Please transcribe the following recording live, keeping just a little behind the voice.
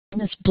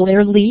name is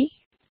Blair Lee.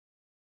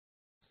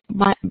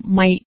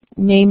 My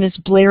name is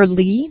Blair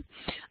Lee.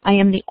 I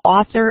am the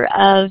author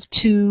of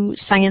 2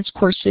 science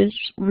courses,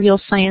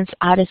 REAL Science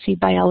Odyssey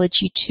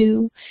Biology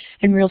 2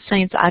 and REAL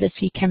Science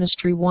Odyssey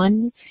Chemistry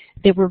 1.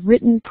 They were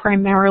written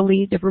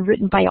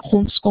by a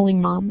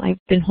homeschooling mom. I've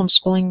been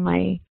homeschooling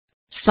my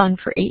son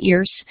for 8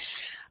 years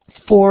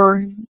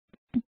for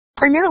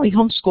primarily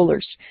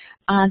homeschoolers.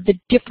 The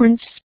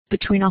difference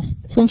between a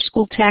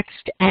homeschool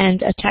text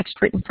and a text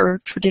written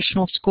for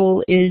traditional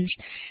school is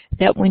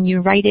that when you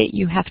write it,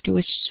 you have to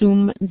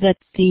assume that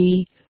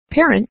the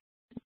parent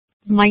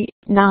might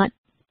not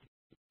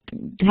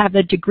have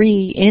a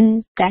degree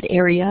in that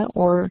area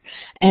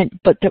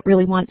but that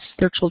really wants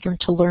their children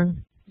to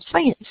learn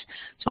science.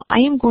 So I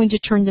am going to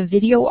turn the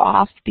video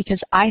off because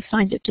I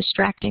find it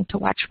distracting to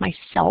watch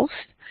myself.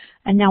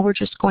 And now we're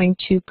just going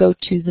to go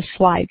to the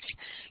slides.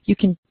 You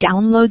can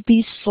download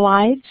these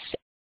slides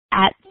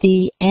at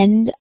the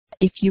end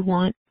if you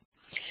want.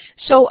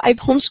 So I've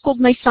homeschooled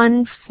my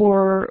son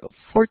for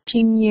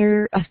 14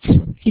 years,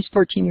 he's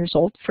 14 years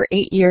old, for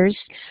 8 years.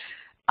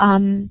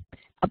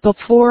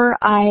 Before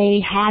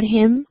I had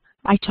him,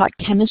 I taught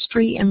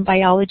chemistry and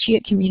biology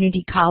at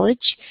community college.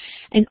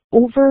 And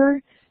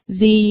over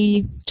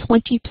the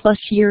 20+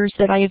 years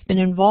that I have been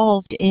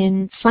involved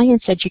in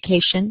science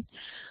education,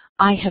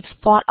 I have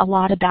thought a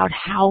lot about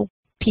how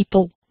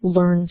people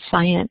learn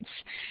science.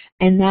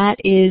 And that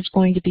is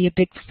going to be a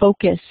big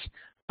focus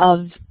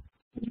of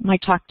my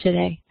talk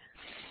today.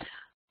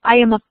 I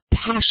am a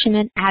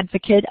passionate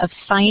advocate of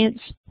science,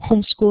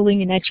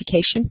 homeschooling, and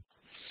education.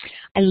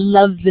 I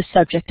love the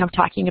subject I'm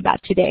talking about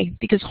today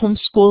because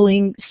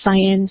homeschooling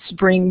science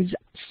brings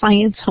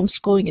science,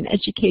 homeschooling, and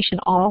education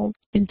all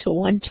into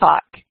one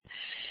talk.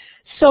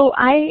 So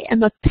I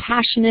am a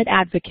passionate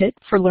advocate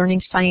for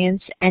learning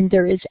science, and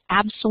there is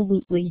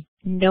absolutely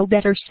no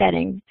better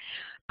setting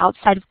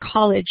outside of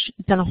college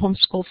than a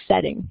homeschool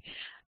setting.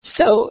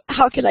 So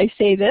how can I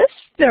say this?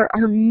 There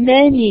are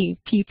many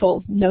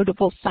people,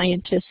 notable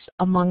scientists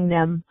among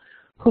them,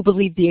 who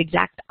believe the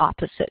exact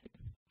opposite.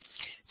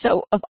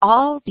 So of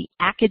all the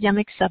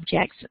academic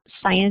subjects,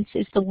 science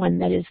is the one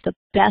that is the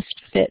best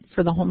fit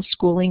for the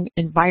homeschooling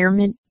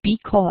environment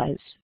because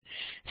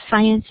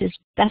science is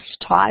best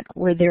taught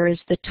where there is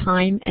the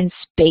time and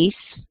space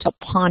to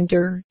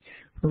ponder,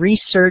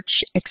 research,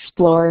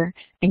 explore,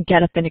 and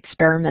get up and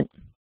experiment.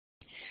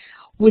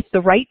 With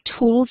the right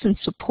tools and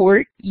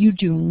support, you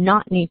do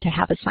not need to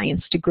have a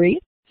science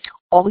degree.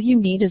 All you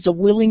need is a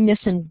willingness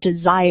and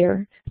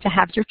desire to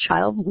have your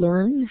child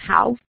learn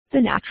how the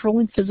natural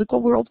and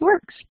physical world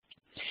works.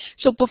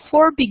 So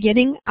before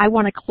beginning, I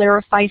want to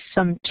clarify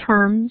some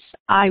terms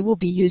I will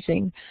be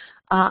using.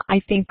 I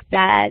think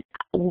that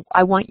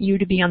I want you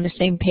to be on the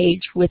same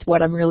page with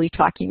what I'm really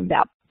talking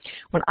about.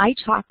 When I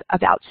talk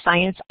about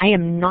science, I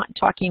am not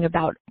talking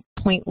about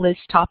pointless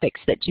topics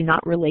that do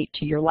not relate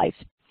to your life.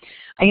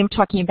 I am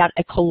talking about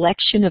a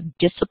collection of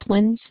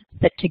disciplines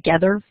that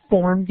together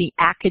form the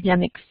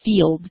academic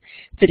field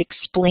that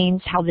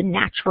explains how the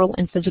natural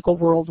and physical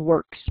world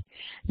works.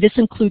 This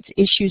includes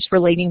issues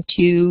relating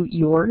to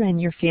your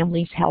and your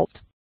family's health.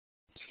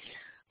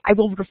 I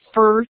will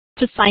refer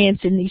to science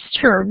in these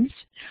terms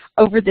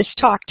over this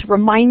talk to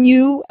remind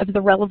you of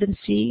the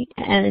relevancy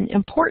and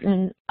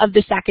importance of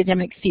this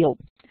academic field.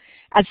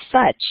 As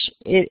such,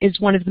 it is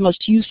one of the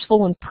most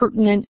useful and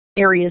pertinent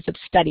areas of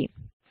study.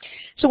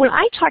 So when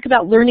I talk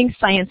about learning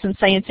science and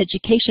science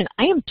education,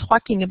 I am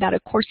talking about a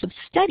course of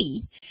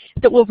study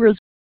that will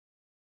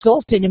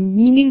result in a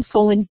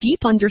meaningful and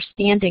deep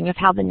understanding of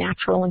how the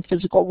natural and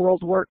physical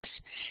world works.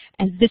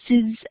 And this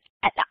is,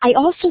 I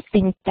also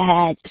think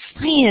that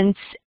science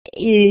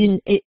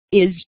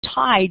is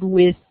tied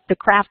with the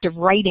craft of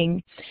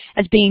writing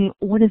as being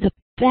one of the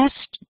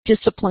best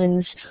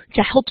disciplines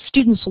to help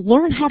students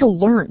learn how to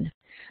learn,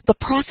 the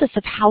process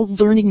of how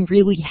learning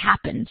really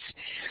happens.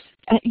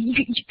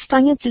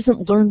 Science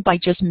isn't learned by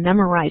just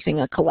memorizing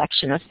a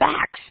collection of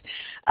facts.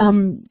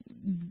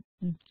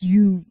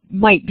 You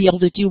might be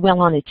able to do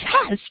well on a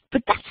test,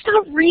 but that's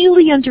not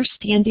really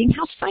understanding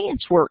how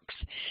science works.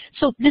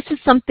 So this is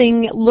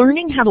something,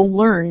 learning how to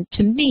learn,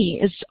 to me,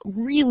 is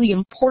really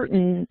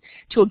important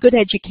to a good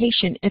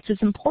education. It's as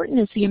important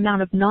as the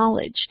amount of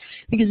knowledge,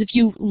 because if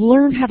you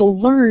learn how to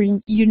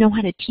learn, you know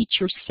how to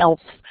teach yourself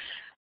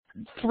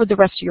for the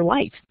rest of your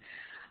life.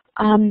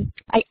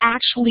 I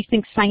actually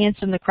think science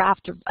and the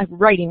craft of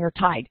writing are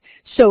tied.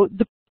 So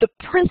the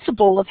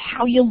principle of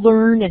how you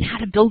learn and how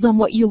to build on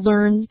what you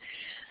learn,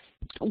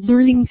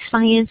 learning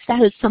science,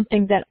 that is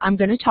something that I'm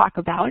going to talk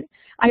about.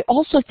 I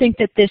also think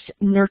that this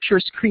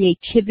nurtures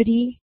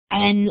creativity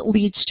and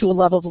leads to a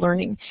love of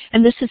learning.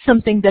 And this is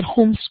something that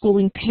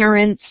homeschooling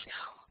parents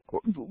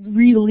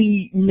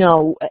really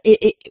know.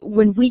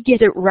 When we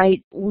get it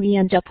right, we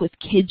end up with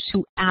kids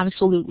who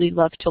absolutely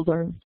love to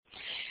learn.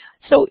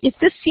 So if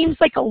this seems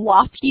like a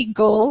lofty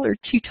goal or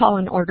too tall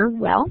an order,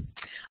 well,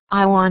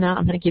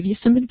 I'm going to give you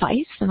some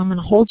advice, and I'm going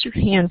to hold your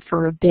hand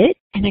for a bit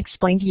and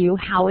explain to you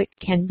how it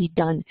can be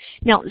done.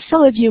 Now,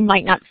 some of you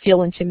might not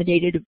feel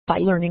intimidated by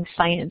learning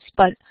science,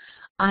 but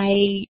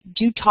I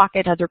do talk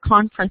at other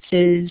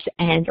conferences,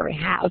 or I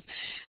have,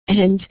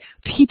 and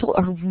people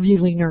are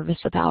really nervous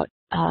about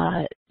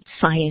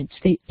science.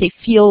 They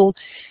feel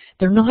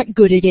they're not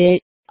good at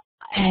it,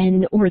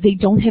 or they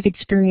don't have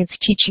experience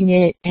teaching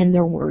it, and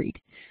they're worried.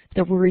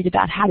 They're worried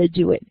about how to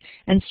do it.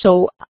 And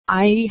so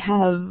I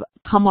have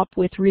come up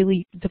with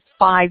really the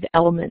 5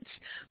 elements.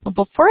 But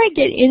before I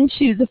get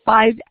into the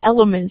 5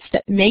 elements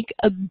that make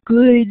a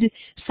good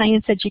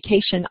science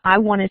education, I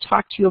want to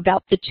talk to you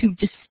about the 2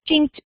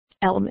 distinct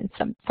elements.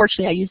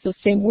 Unfortunately, I use the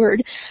same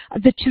word,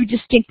 the 2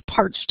 distinct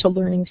parts to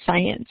learning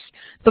science.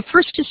 The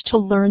first is to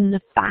learn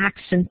the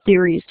facts and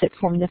theories that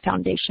form the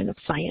foundation of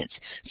science.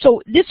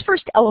 So this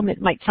first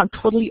element might sound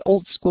totally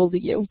old school to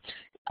you.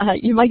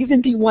 You might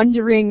even be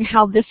wondering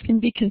how this can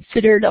be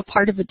considered a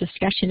part of a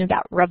discussion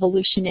about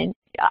revolutionizing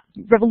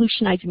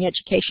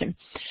education.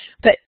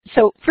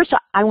 So first,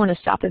 I want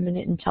to stop a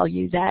minute and tell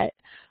you that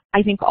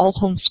I think all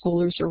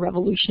homeschoolers are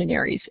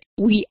revolutionaries.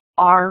 We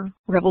are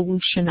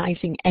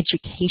revolutionizing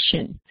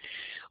education.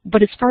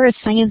 But as far as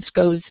science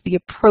goes, the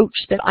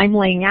approach that I'm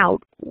laying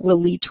out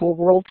will lead to a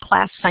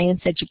world-class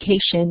science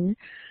education,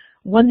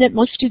 one that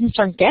most students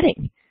aren't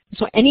getting.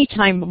 So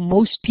anytime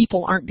most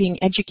people aren't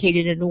being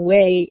educated in a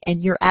way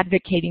and you're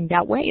advocating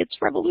that way,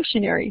 it's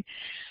revolutionary.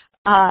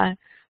 I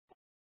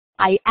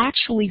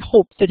actually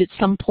hope that at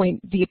some point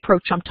the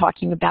approach I'm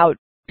talking about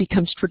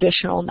becomes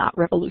traditional, not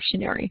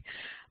revolutionary.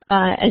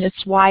 And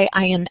it's why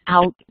I am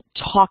out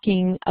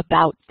talking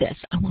about this.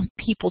 I want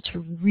people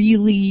to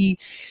really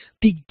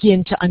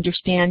begin to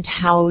understand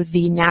how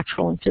the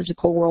natural and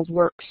physical world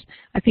works.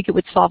 I think it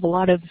would solve a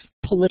lot of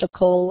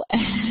political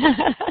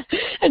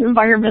and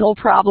environmental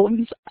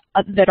problems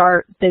that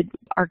our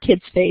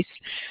kids face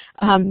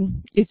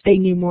if they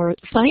knew more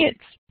science.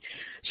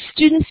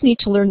 Students need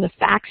to learn the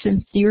facts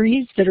and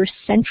theories that are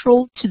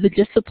central to the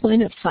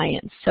discipline of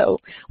science. So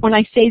when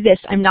I say this,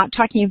 I'm not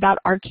talking about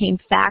arcane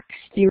facts,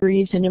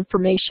 theories, and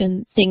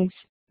information, things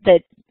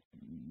that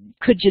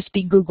could just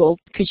be Googled,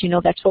 because you know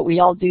that's what we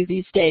all do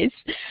these days.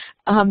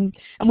 And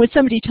when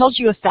somebody tells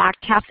you a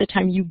fact, half the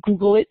time you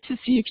Google it to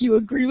see if you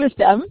agree with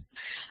them.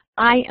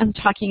 I am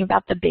talking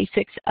about the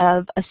basics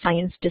of a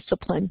science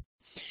discipline.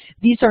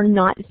 These are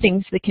not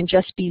things that can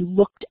just be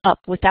looked up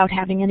without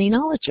having any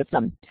knowledge of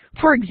them.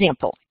 For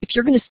example, if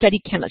you're going to study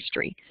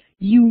chemistry,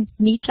 you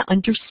need to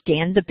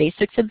understand the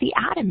basics of the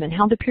atom and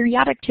how the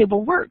periodic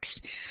table works.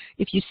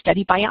 If you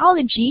study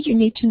biology, you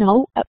need to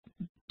know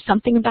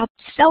something about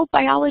cell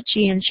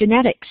biology and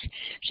genetics.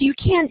 So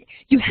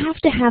you have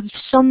to have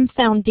some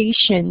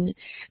foundation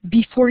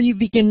before you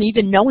begin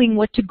even knowing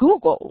what to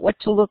Google, what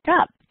to look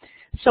up.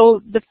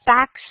 So the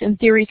facts and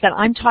theories that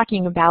I'm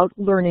talking about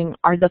learning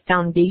are the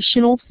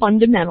foundational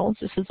fundamentals.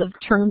 This is a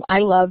term I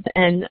love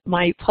and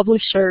my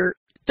publisher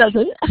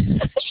doesn't.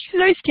 She's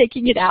always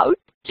taking it out.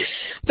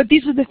 But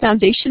these are the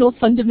foundational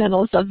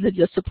fundamentals of the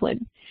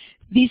discipline.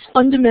 These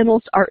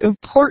fundamentals are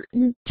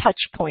important touch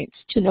points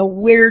to know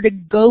where to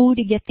go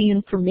to get the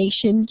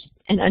information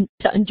and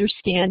to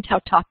understand how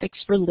topics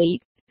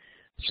relate,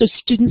 so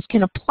students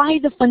can apply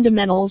the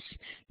fundamentals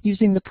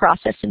using the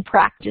process and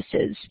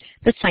practices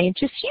that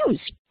scientists use,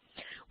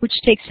 which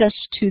takes us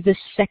to the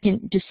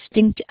second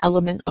distinct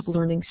element of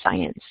learning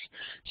science.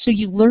 So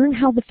you learn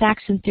how the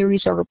facts and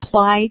theories are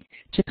applied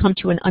to come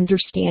to an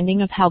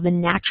understanding of how the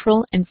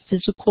natural and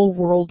physical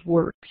world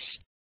works.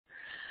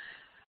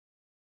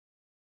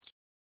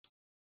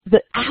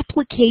 The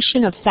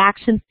application of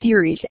facts and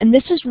theories, and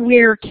this is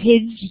where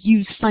kids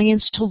use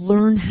science to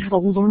learn how to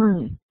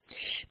learn.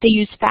 They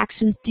use facts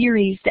and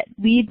theories that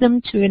lead them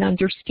to an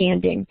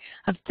understanding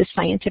of the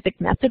scientific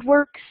method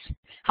works,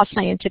 how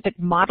scientific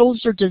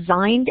models are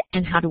designed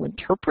and how to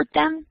interpret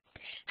them,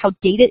 how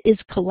data is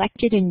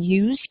collected and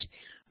used,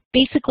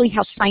 basically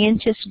how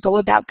scientists go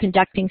about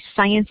conducting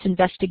science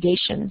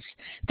investigations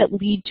that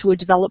lead to a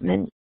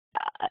development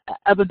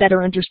of a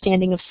better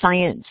understanding of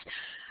science.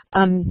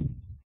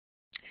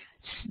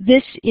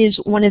 This is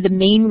one of the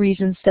main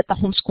reasons that the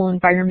homeschool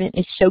environment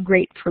is so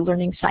great for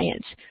learning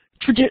science.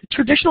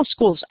 Traditional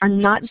schools are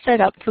not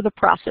set up for the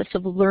process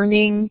of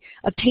learning,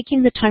 of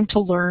taking the time to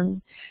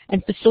learn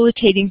and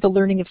facilitating the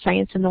learning of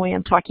science in the way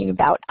I'm talking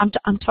about.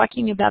 I'm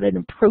talking about an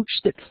approach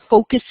that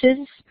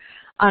focuses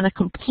on a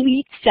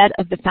complete set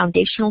of the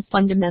foundational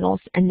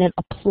fundamentals and then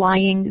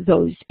applying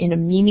those in a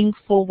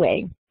meaningful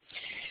way.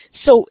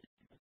 So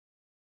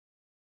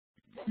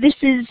this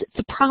is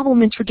the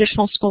problem in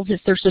traditional schools,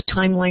 is there's a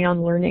timeline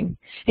on learning,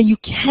 and you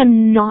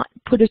cannot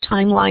put a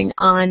timeline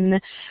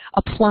on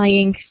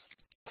applying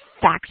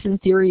facts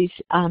and theories.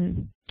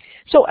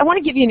 So I want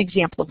to give you an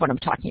example of what I'm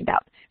talking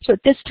about. So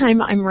at this time,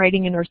 I'm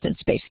writing an Earth and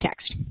Space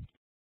text.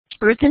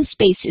 Earth and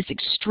Space is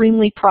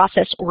extremely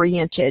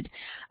process-oriented.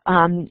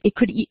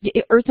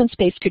 Earth and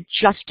Space could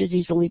just as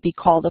easily be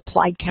called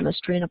applied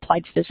chemistry and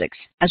applied physics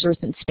as Earth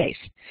and Space.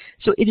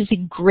 So it is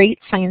a great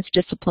science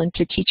discipline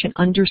to teach an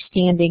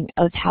understanding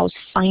of how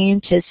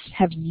scientists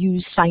have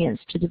used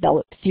science to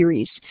develop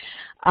theories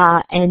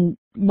and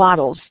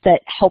models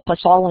that help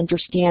us all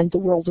understand the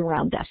world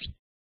around us.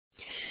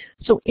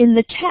 So in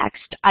the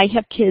text, I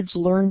have kids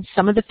learn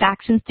some of the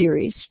facts and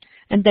theories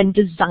and then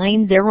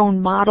design their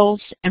own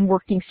models and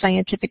working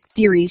scientific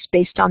theories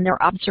based on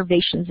their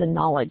observations and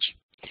knowledge.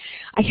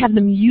 I have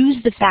them use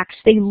the facts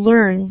they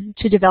learn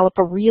to develop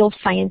a real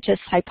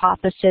scientist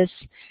hypothesis,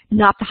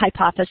 not the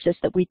hypothesis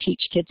that we teach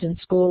kids in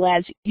school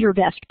as your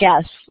best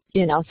guess,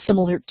 you know,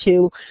 similar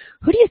to,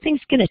 who do you think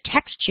is going to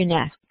text you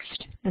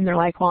next? And they're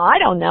like, well, I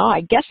don't know.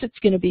 I guess it's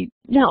going to be,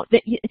 no.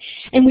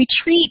 And we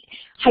treat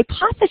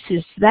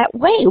hypotheses that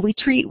way. We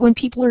treat, when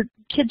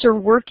kids are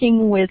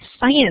working with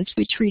science,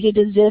 we treat it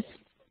as if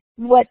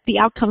what the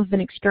outcome of an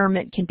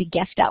experiment can be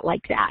guessed at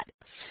like that.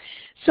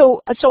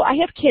 So I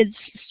have kids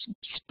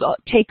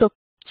take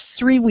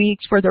 3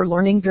 weeks where they're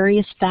learning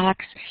various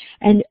facts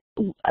and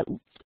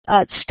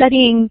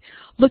studying,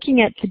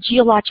 looking at the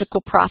geological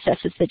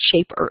processes that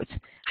shape Earth.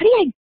 How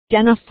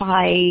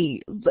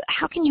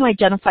can you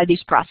identify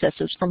these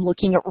processes from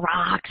looking at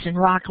rocks and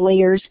rock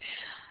layers?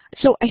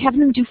 So I have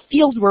them do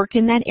field work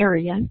in that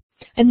area,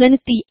 and then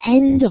at the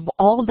end of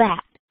all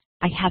that,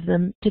 I have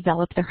them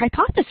develop their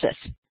hypothesis.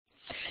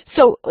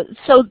 So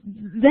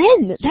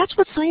then that's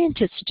what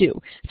scientists do.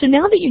 So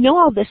now that you know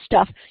all this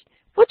stuff,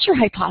 what's your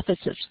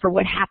hypothesis for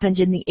what happened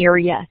in the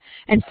area?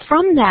 And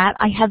from that,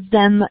 I have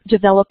them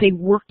develop a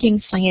working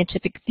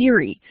scientific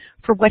theory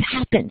for what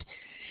happened.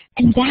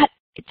 And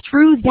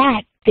through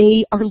that,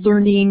 they are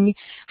learning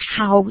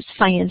how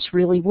science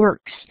really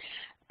works.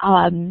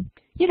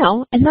 You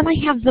know, and then I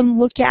have them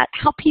look at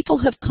how people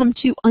have come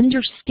to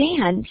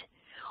understand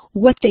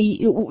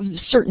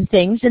certain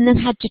things and then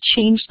had to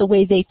change the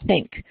way they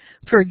think.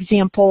 For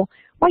example,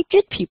 why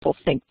did people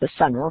think the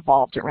sun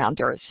revolved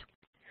around Earth?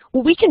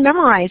 Well, we can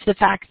memorize the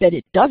fact that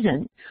it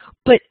doesn't,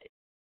 but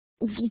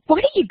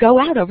why don't you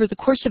go out over the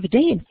course of a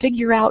day and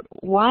figure out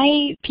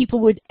why people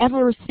would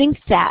ever think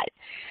that?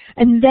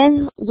 And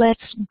then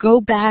let's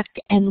go back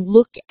and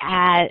look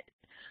at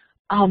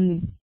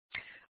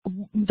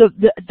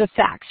the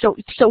facts.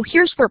 So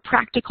here's where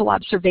practical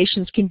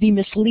observations can be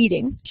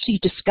misleading. So you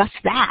discuss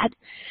that.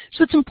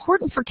 So it's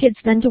important for kids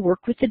then to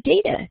work with the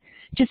data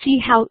to see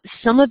how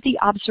some of the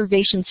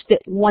observations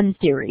fit one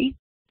theory,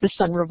 the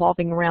sun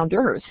revolving around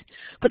Earth,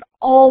 but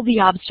all the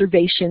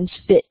observations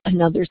fit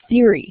another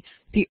theory,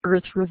 the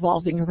Earth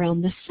revolving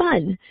around the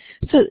sun.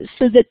 So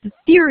that the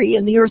theory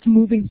and the Earth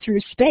moving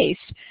through space.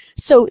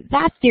 So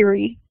that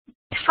theory,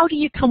 how do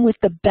you come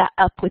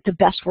up with the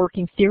best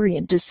working theory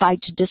and decide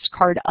to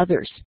discard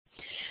others?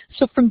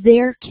 So from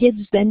there, kids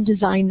then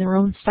design their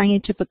own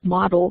scientific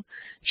model,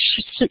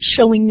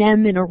 showing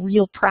them in a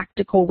real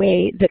practical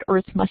way that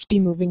Earth must be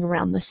moving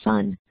around the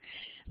sun.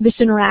 This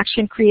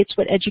interaction creates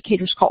what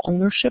educators call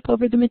ownership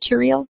over the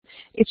material.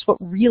 It's what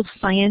real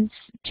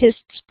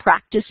scientists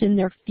practice in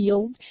their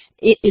field.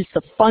 It is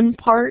the fun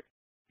part.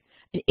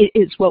 It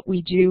is what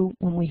we do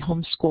when we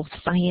homeschool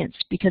science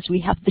because we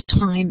have the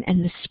time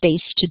and the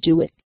space to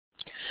do it.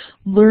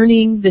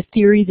 Learning the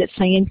theory that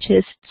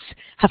scientists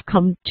have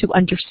come to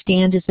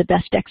understand is the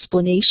best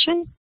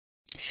explanation,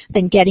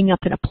 then getting up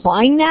and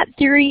applying that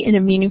theory in a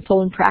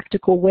meaningful and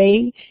practical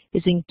way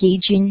is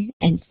engaging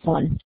and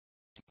fun.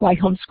 Why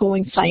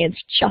homeschooling science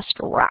just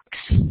rocks.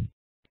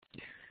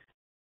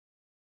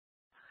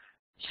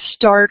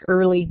 Start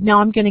early. Now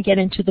I'm going to get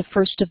into the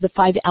first of the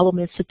 5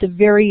 elements. At the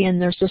very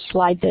end, there's a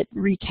slide that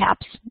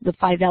recaps the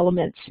 5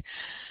 elements.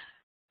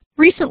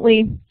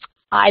 Recently,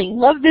 I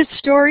love this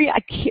story.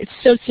 It's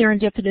so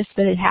serendipitous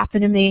that it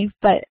happened to me,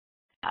 but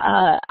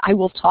I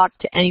will talk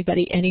to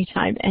anybody,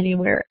 anytime,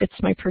 anywhere.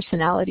 It's my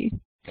personality.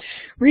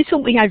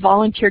 Recently, I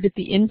volunteered at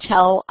the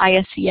Intel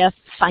ISEF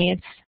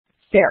Science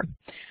Fair.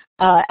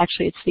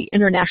 Actually, it's the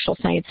International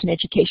Science and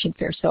Education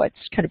Fair, so it's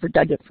kind of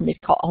redundant for me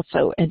to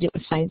also end it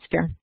with Science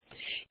Fair.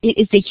 It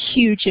is a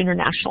huge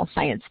international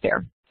science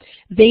fair.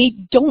 They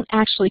don't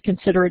actually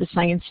consider it a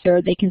science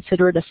fair. They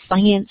consider it a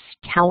science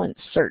talent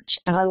search,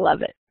 and I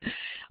love it,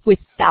 with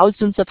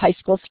thousands of high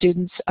school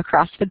students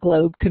across the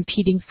globe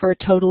competing for a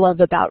total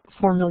of about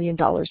 $4 million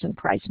in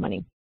prize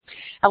money.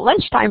 At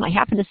lunchtime, I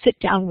happened to sit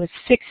down with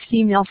 6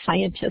 female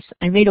scientists.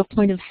 I made a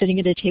point of sitting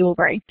at a table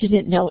where I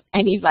didn't know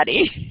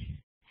anybody.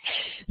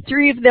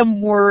 3 of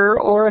them were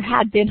or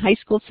had been high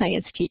school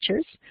science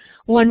teachers.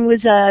 One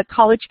was a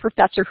college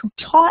professor who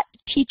taught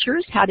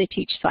teachers how to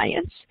teach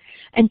science,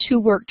 and 2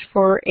 worked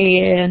for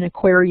an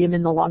aquarium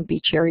in the Long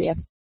Beach area.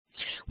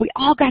 We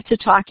all got to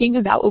talking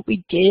about what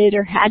we did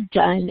or had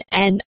done,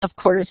 and of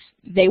course,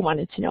 they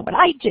wanted to know what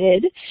I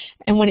did.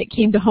 And when it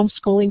came to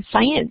homeschooling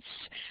science,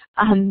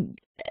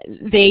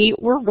 they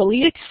were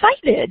really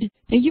excited.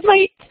 Now, you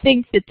might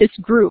think that this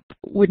group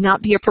would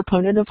not be a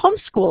proponent of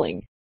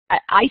homeschooling.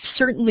 I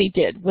certainly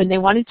did. When they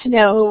wanted to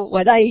know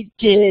what I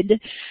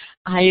did,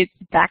 I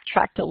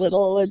backtracked a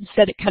little and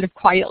said it kind of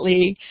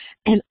quietly,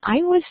 and I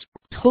was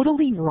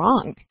totally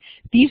wrong.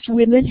 These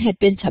women had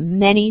been to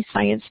many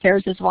science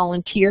fairs as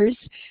volunteers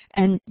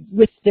and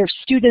with their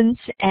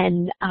students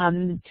and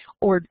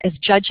or as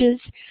judges,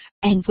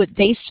 and what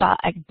they saw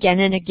again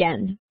and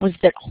again was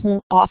that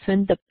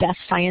often the best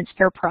science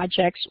fair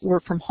projects were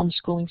from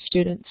homeschooling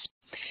students.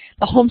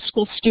 The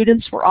homeschool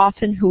students were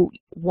often who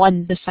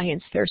won the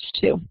science fairs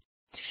too.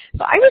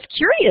 So I was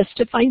curious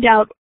to find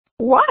out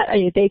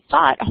why they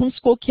thought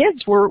homeschool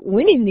kids were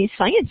winning these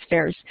science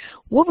fairs.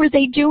 What were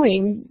they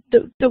doing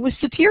that was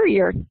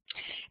superior?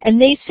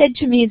 And they said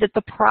to me that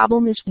the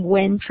problem is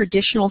when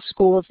traditional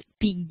schools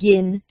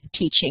begin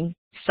teaching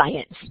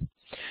science.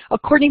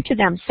 According to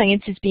them,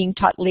 science is being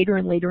taught later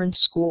and later in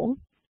school.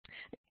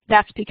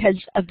 That's because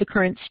of the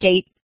current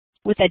state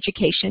with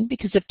education,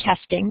 because of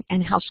testing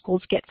and how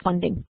schools get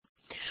funding.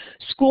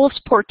 Schools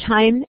pour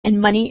time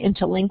and money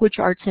into language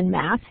arts and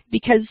math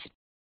because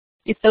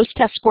if those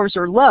test scores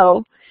are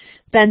low,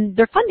 then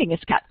their funding is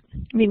cut.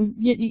 I mean,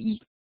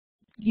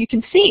 you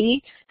can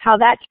see how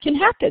that can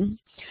happen.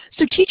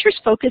 So teachers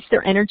focus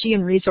their energy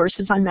and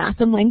resources on math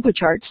and language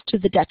arts to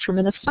the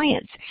detriment of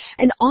science.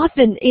 And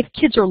often, if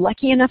kids are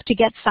lucky enough to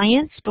get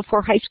science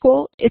before high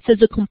school, it's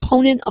as a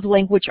component of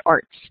language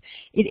arts.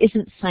 It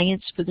isn't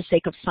science for the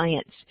sake of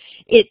science.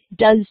 It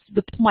does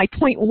my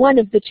point one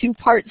of the two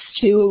parts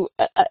to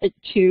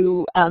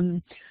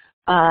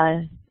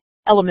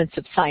elements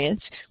of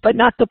science, but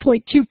not the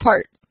point two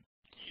part.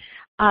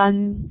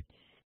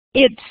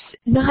 It's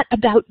not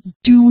about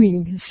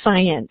doing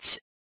science.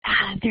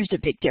 There's a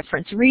big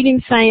difference.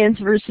 Reading science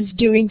versus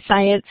doing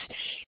science.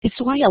 It's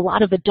why a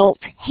lot of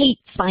adults hate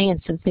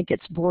science and think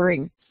it's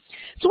boring.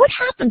 So what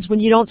happens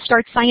when you don't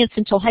start science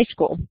until high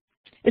school?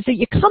 Is that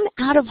you come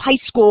out of high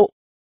school,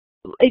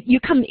 you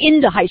come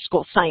into high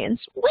school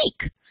science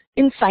weak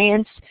in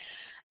science,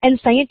 and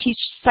science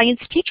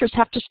teachers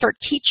have to start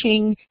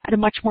teaching at a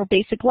much more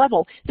basic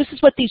level. This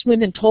is what these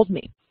women told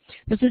me.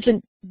 This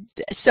isn't,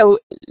 so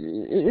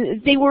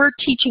they were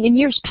teaching in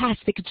years past,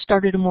 they could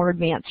start at a more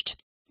advanced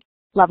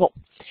level.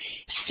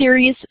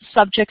 Serious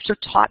subjects are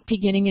taught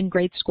beginning in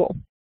grade school.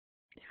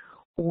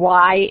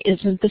 Why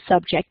isn't the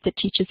subject that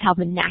teaches how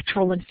the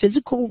natural and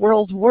physical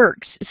world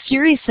works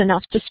serious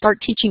enough to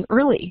start teaching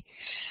early?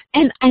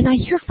 And I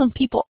hear from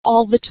people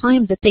all the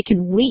time that they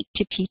can wait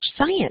to teach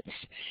science.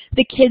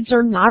 The kids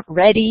are not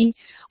ready.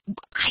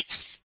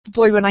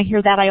 Boy, when I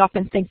hear that, I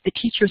often think the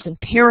teachers and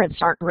parents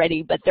aren't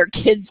ready, but their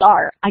kids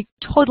are. I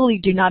totally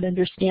do not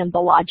understand the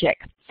logic.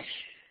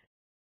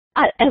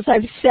 As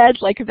I've said,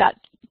 like about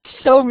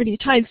so many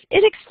times,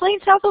 it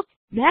explains how the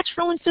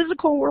natural and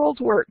physical world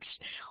works.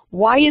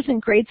 Why isn't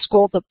grade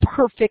school the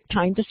perfect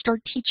time to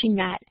start teaching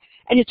that?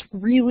 And it's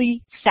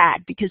really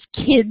sad because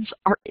kids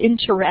are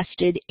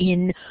interested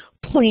in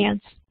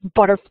plants,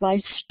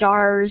 butterflies,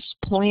 stars,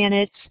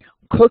 planets,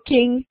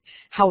 cooking,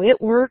 how it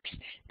works.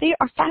 They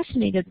are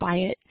fascinated by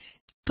it,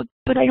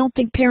 but I don't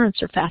think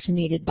parents are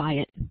fascinated by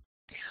it.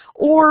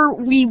 Or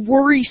we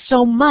worry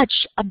so much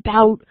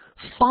about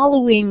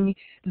following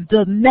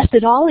the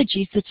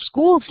methodologies that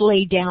schools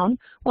lay down.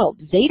 Well,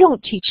 they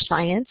don't teach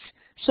science,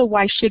 so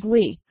why should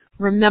we?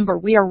 Remember,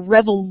 we are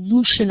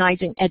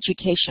revolutionizing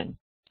education.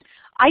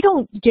 I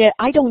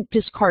don't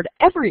discard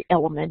every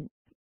element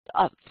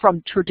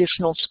from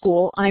traditional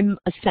school. I'm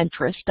a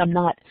centrist. I'm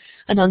not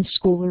an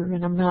unschooler,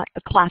 and I'm not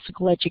a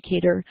classical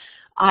educator.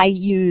 I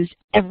use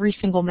every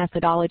single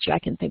methodology I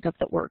can think of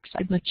that works.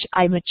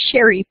 I'm a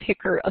cherry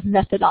picker of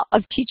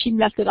teaching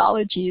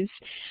methodologies,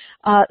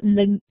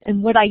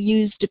 and what I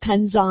use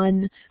depends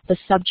on the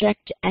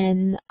subject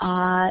and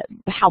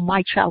how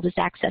my child is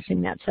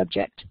accessing that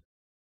subject.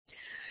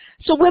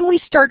 So when we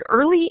start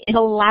early, it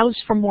allows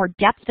for more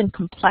depth and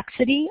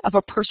complexity of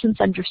a person's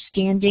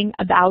understanding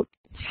about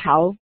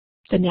how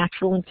the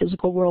natural and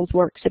physical world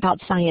works, about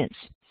science.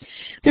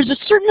 There's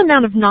a certain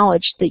amount of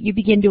knowledge that you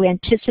begin to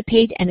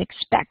anticipate and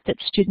expect that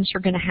students are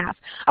going to have.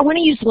 I want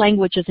to use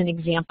language as an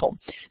example.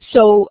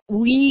 So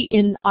we,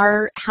 in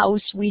our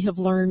house, we have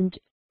learned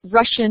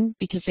Russian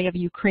because they have a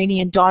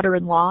Ukrainian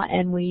daughter-in-law,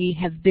 and we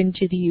have been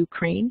to the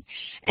Ukraine.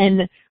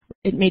 And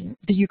it made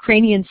the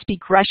Ukrainians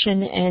speak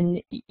Russian and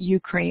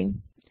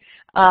Ukraine.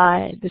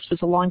 This was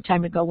a long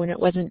time ago when it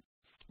wasn't.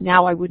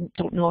 Now I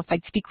don't know if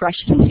I'd speak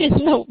Russian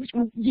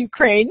in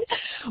Ukraine,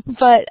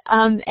 but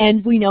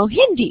and we know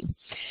Hindi.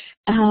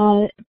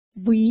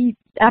 We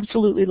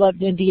absolutely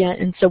loved India,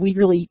 and so we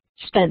really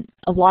spent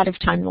a lot of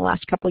time in the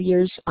last couple of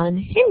years on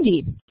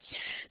Hindi.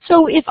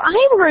 So if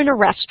I were in a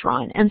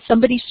restaurant and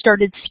somebody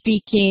started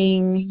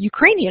speaking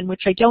Ukrainian,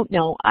 which I don't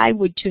know, I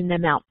would tune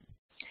them out.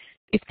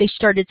 If they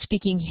started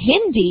speaking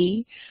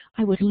Hindi,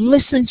 I would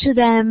listen to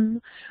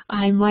them.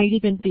 I might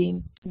even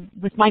be,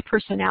 with my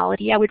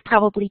personality, I would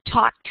probably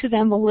talk to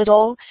them a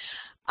little.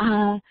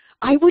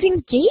 I would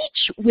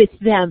engage with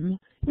them.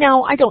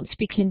 Now, I don't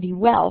speak Hindi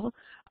well.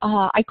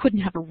 I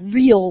couldn't have a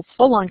real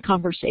full-on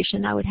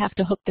conversation. I would have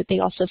to hope that they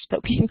also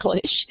spoke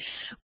English.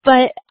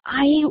 But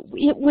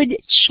it would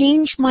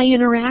change my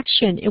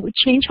interaction. It would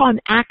change how I'm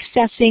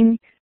accessing,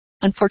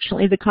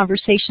 unfortunately, the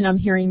conversation I'm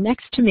hearing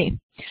next to me.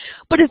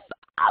 But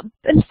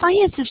and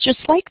science is just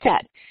like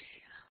that.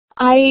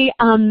 I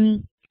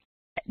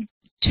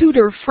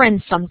tutor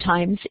friends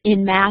sometimes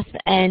in math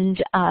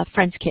and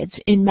friends' kids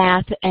in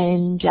math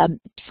and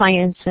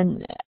science.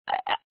 And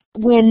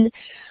when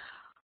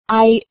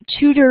I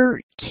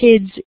tutor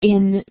kids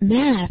in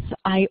math,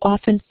 I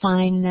often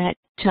find that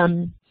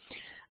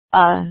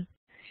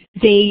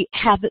they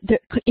have the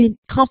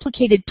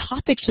complicated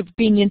topics of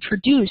being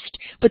introduced,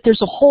 but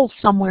there's a hole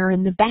somewhere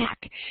in the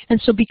back. And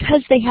so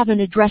because they haven't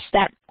addressed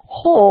that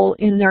hole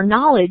in their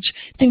knowledge,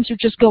 things are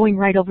just going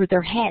right over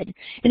their head.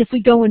 And if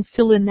we go and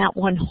fill in that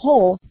one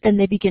hole, then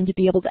they begin to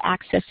be able to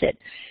access it.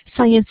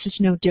 Science is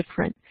no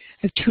different.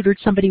 I've tutored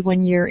somebody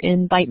one year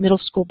in middle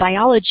school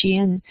biology,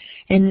 and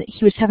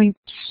he was having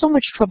so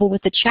much trouble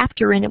with the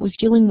chapter, and it was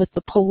dealing with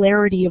the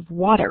polarity of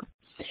water.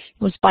 It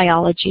was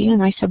biology,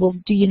 and I said, well,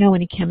 do you know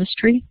any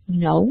chemistry?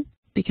 No,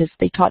 because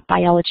they taught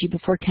biology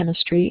before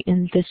chemistry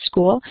in this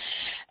school.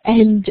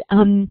 And,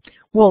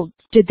 well,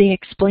 did they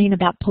explain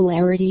about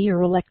polarity or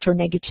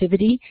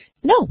electronegativity?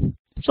 No.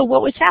 So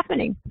what was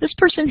happening? This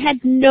person had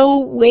no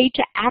way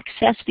to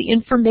access the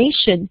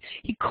information.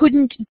 He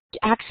couldn't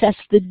access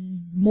the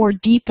more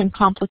deep and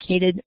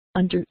complicated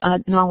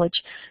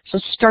knowledge. So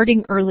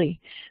starting early.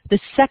 The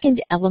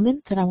second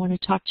element that I want to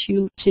talk to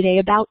you today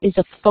about is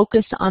a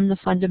focus on the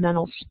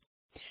fundamentals.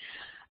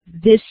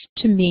 This,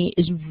 to me,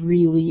 is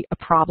really a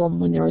problem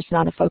when there is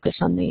not a focus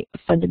on the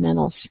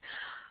fundamentals.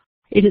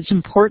 It is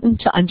important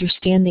to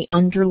understand the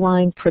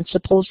underlying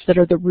principles that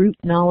are the root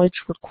knowledge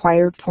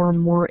required for a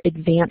more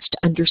advanced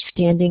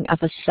understanding of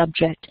a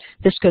subject.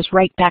 This goes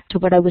right back to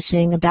what I was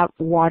saying about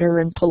water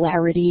and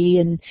polarity,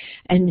 and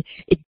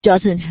it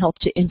doesn't help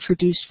to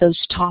introduce those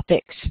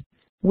topics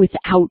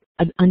without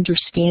an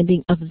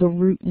understanding of the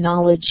root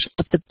knowledge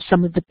of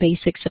some of the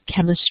basics of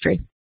chemistry.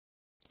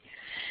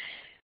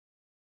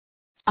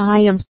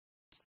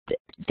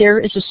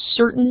 There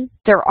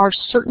are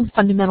certain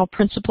fundamental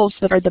principles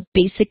that are the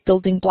basic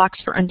building blocks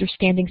for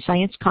understanding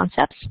science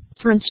concepts.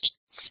 For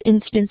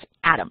instance,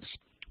 atoms.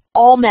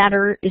 All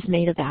matter is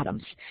made of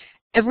atoms.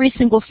 Every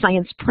single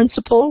science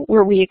principle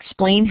where we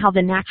explain how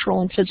the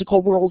natural and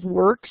physical world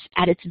works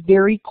at its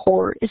very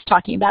core is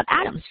talking about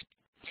atoms.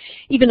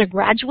 Even a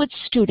graduate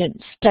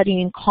student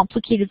studying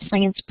complicated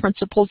science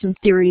principles and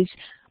theories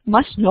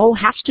has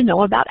to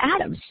know about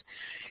atoms.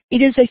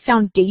 It is a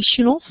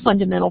foundational,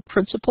 fundamental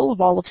principle of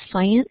all of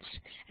science,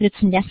 and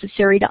it's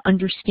necessary to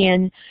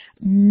understand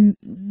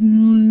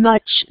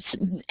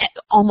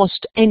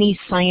almost any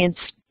science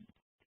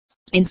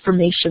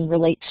information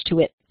relates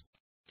to it.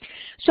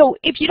 So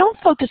if you don't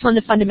focus on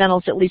the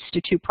fundamentals, it leads to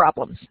two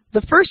problems.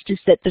 The first is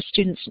that the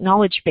student's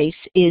knowledge base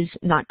is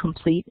not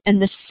complete, and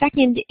the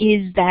second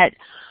is that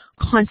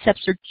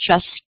concepts are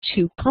just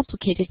too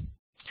complicated.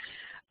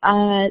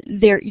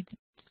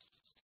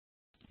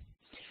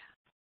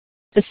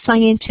 The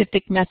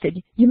scientific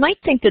method. You might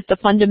think that the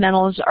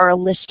fundamentals are a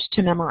list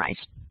to memorize,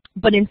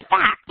 but in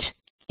fact,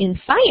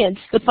 in science,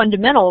 the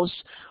fundamentals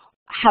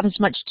have as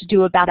much to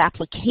do about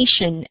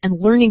application and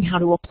learning how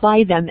to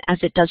apply them as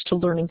it does to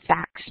learning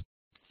facts.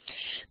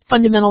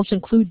 Fundamentals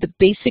include the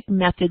basic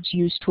methods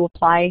used to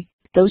apply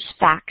those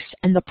facts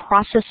and the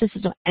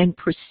processes and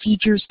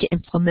procedures to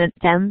implement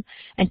them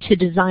and to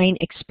design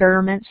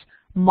experiments,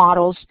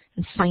 models,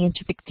 and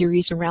scientific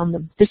theories around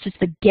them. This is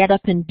the get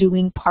up and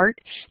doing part,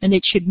 and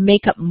it should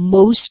make up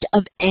most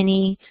of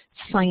any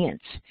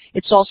science.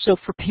 It's also,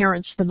 for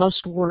parents, the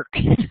most work.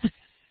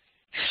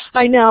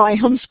 I know, I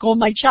homeschool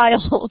my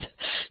child.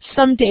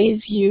 Some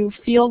days you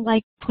feel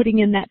like putting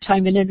in that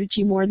time and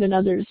energy more than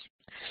others.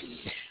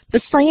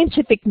 The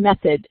scientific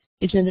method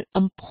is an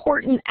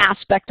important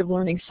aspect of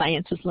learning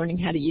science, is learning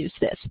how to use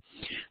this.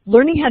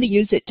 Learning how to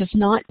use it does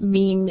not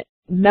mean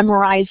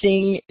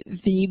memorizing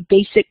the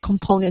basic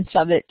components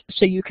of it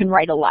so you can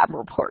write a lab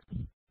report.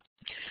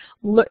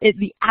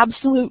 The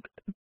absolute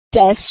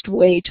best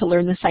way to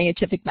learn the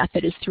scientific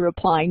method is through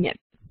applying it.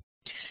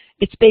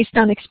 It's based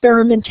on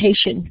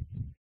experimentation.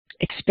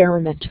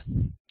 Experiment.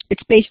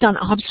 It's based on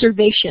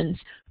observations.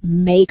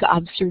 Make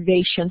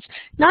observations.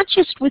 Not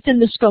just within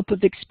the scope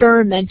of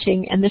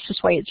experimenting, and this is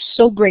why it's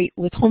so great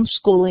with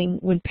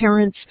homeschooling when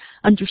parents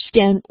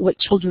understand what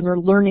children are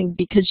learning,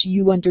 because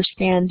you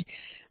understand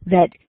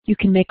that you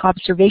can make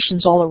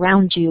observations all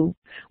around you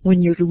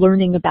when you're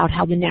learning about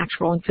how the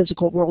natural and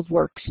physical world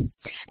works.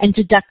 And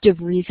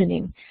deductive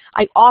reasoning.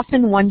 I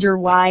often wonder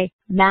why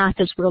math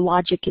is where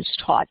logic is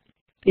taught.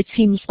 It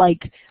seems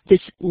like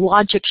this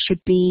logic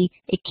should be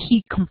a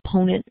key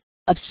component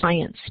of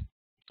science.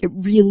 It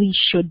really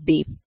should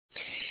be.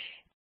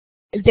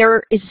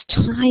 There is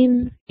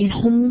time in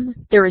home,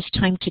 there is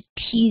time to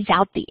tease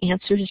out the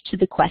answers to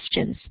the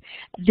questions.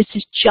 This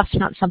is just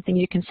not something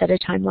you can set a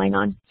timeline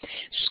on.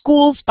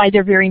 Schools, by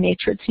their very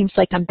nature, it seems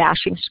like I'm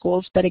bashing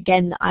schools, but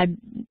again, I'm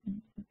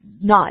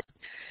not.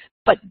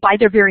 But by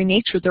their very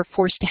nature, they're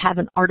forced to have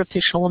an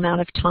artificial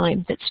amount of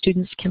time that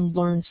students can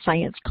learn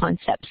science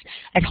concepts.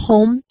 At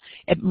home,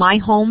 at my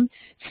home,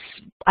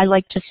 I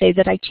like to say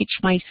that I teach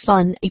my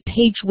son a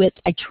page width.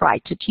 I try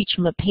to teach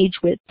him a page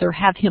width or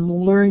have him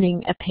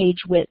learning a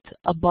page width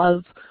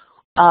above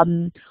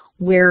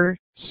where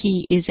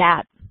he is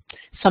at.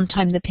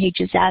 Sometimes the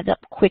pages add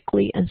up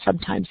quickly and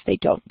sometimes they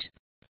don't.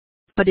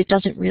 But it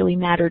doesn't really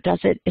matter,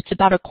 does it? It's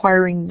about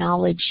acquiring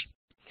knowledge,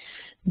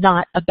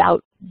 not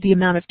about the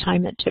amount of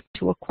time it took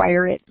to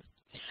acquire it.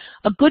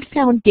 A good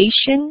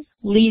foundation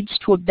leads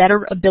to a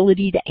better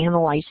ability to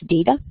analyze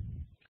data,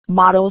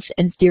 models,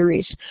 and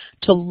theories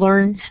to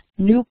learn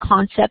new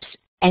concepts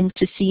and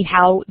to see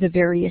how the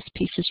various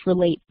pieces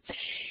relate.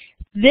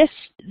 This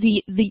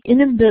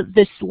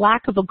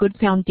lack of a good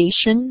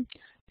foundation,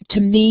 to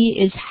me,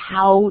 is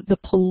how the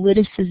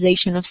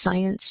politicization of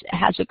science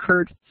has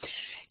occurred.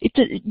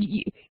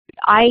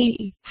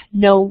 I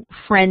know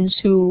friends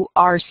who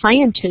are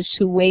scientists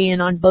who weigh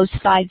in on both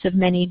sides of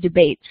many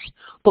debates,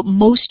 but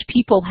most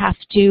people have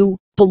to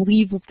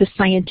believe the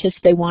scientists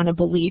they want to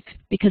believe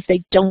because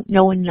they don't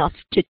know enough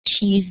to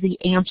tease the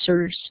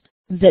answers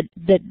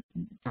that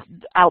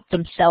out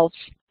themselves.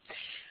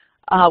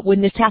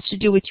 When this has to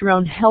do with your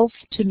own health,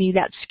 to me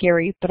that's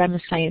scary, but I'm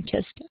a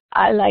scientist.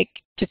 I like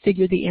to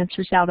figure the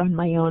answers out on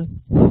my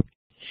own.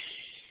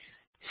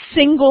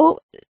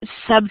 Single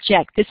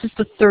subject. This is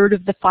the third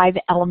of the 5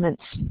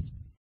 elements.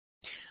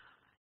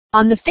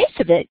 On the face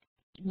of it,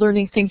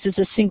 learning things as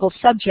a single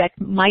subject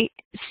might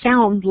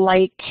sound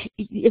like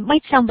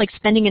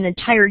spending an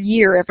entire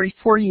year every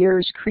 4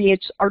 years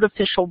creates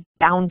artificial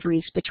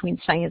boundaries between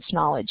science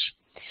knowledge.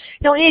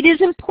 Now, it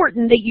is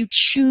important that you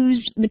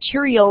choose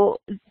material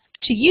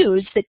to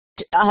use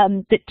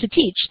to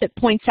teach that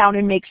points out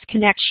and makes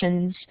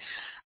connections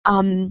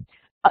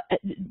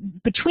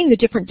between the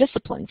different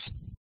disciplines.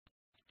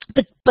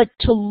 But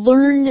to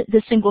learn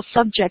the single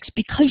subjects,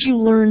 because you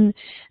learn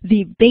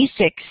the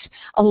basics,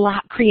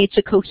 creates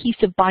a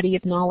cohesive body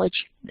of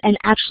knowledge and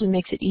actually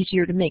makes it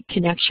easier to make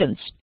connections.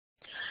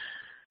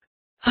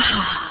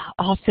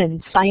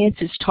 Often, science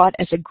is taught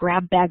as a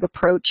grab bag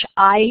approach.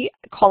 I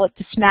call it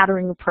the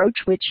smattering approach,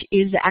 which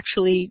is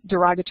actually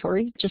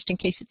derogatory, just in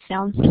case it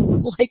sounds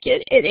like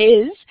it. It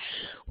is.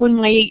 When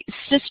my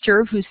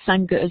sister, whose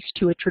son goes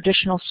to a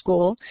traditional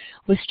school,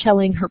 was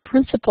telling her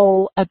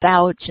principal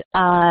about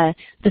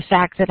the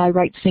fact that I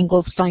write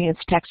single science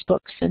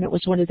textbooks, and it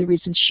was one of the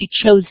reasons she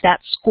chose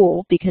that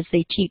school, because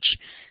they teach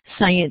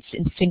science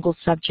in single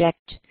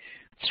subject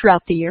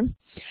throughout the year.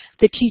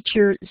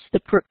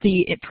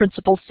 The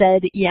principal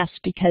said yes,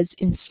 because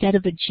instead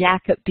of a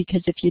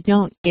because if you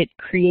don't, it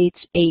creates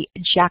a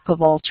jack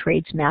of all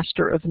trades,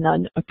 master of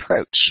none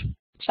approach.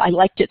 So I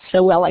liked it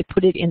so well, I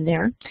put it in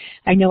there.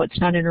 I know it's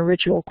not an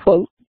original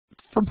quote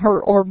from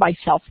her or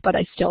myself, but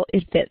it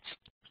fits.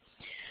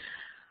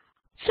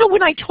 So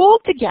when I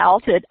told the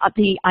gals at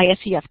the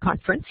ISEF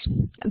conference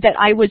that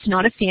I was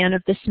not a fan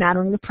of the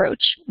smattering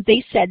approach,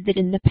 they said that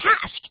in the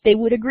past they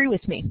would agree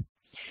with me,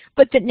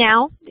 but that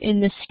now in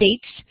the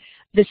States,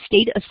 the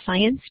state of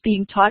science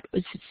being taught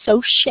was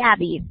so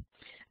shabby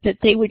that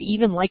they would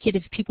even like it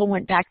if people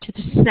went back to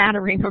the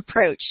smattering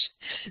approach.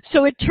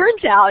 So it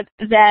turns out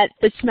that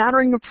the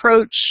smattering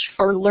approach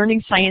for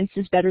learning science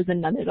is better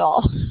than none at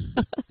all.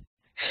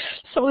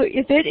 So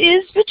if it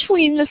is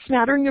between the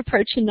smattering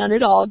approach and none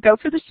at all, go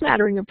for the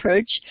smattering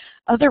approach.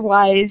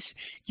 Otherwise,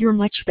 you're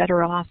much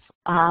better off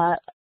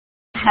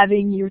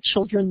having your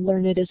children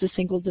learn it as a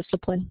single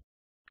discipline.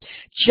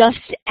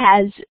 Just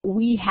as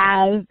we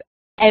have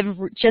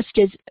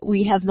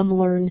them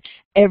learn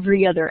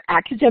every other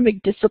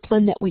academic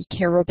discipline that we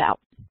care about.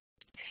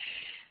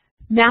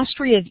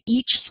 Mastery of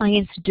each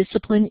science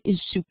discipline is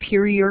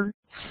superior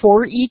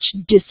for each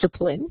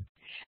discipline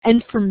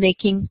and for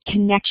making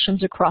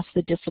connections across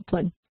the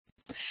discipline.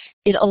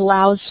 It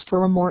allows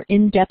for a more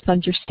in-depth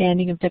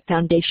understanding of the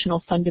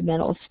foundational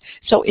fundamentals.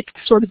 So it's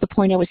sort of the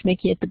point I was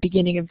making at the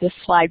beginning of this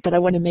slide, but I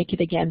want to make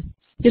it again.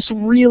 This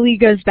really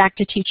goes back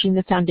to teaching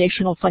the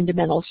foundational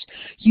fundamentals.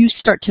 You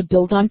start to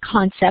build on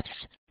concepts,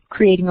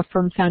 creating a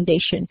firm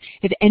foundation.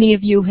 If any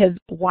of you have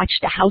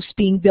watched a house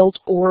being built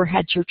or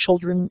had your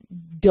children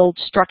build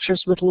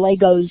structures with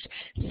Legos,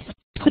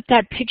 put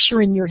that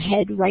picture in your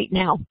head right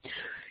now.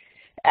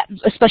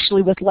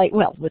 Especially with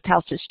with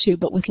houses too,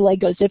 but with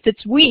Legos. If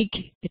it's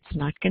weak, it's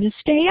not going to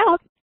stay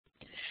up.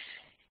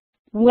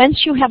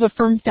 Once you have a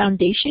firm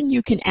foundation,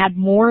 you can add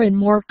more and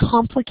more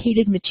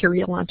complicated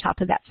material on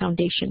top of that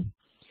foundation.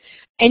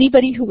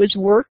 Anybody who has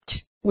worked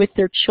with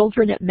their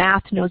children at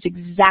math knows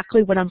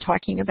exactly what I'm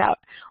talking about.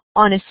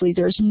 Honestly,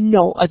 there's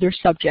no other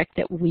subject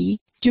that we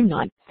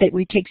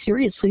take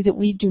seriously that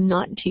we do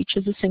not teach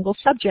as a single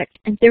subject,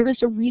 and there is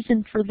a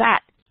reason for that.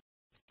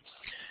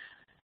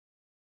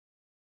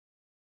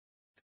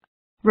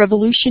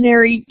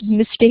 Revolutionary in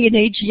this day and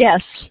age,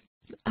 yes.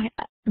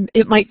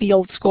 It might be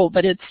old school,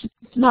 but it's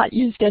not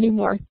used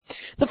anymore.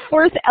 The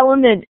fourth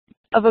element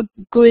of a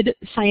good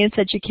science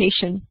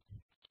education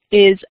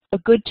is a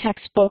good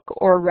textbook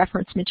or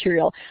reference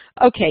material.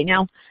 Okay,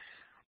 now,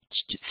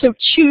 so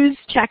choose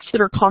texts that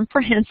are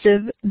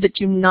comprehensive, that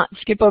do not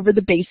skip over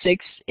the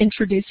basics,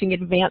 introducing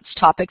advanced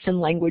topics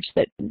and language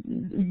that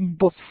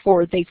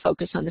before they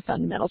focus on the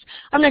fundamentals.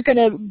 I'm not going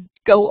to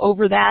go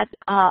over that.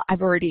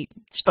 I've already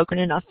spoken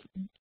enough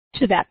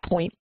to that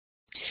point.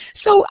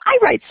 So I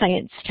write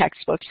science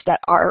textbooks that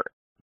are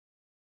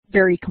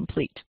very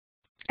complete.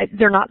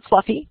 They're not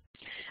fluffy.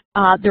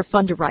 They're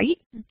fun to write.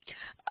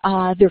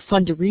 They're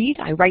fun to read.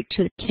 I write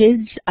to the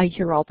kids. I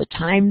hear all the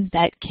time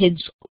that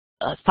kids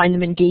find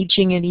them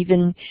engaging and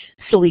even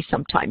silly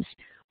sometimes.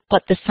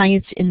 but the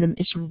science in them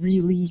is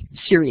really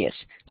serious.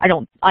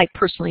 I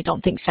personally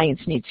don't think science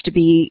needs to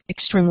be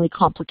extremely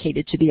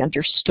complicated to be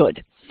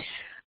understood.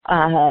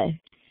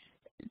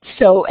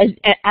 So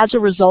as a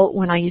result,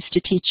 when I used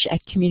to teach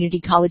at community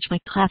college, my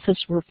classes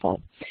were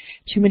full.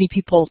 Too many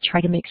people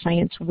try to make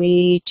science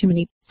too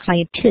many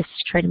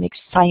scientists try to make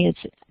science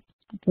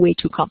way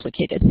too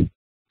complicated.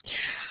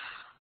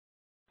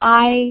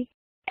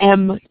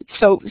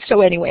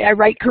 So anyway, I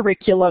write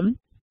curriculum.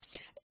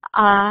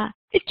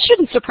 It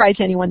shouldn't surprise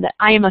anyone that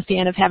I am a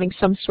fan of having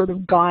some sort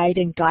of guide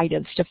and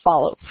guidance to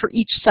follow for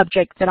each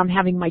subject that I'm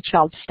having my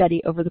child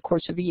study over the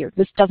course of a year.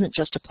 This doesn't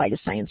just apply to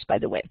science, by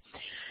the way.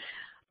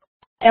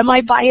 Am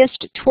I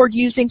biased toward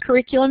using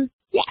curriculum?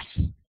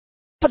 Yes,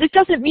 but it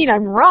doesn't mean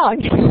I'm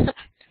wrong.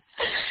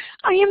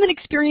 I am an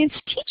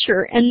experienced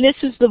teacher, and this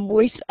is the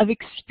voice of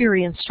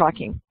experience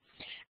talking.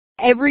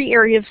 Every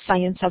area of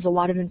science has a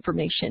lot of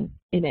information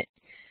in it.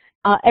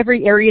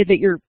 Every area that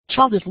your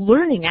child is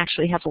learning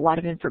actually has a lot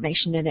of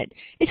information in it.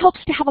 It helps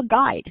to have a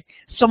guide,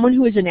 someone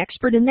who is an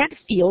expert in that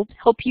field,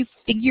 help you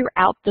figure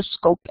out the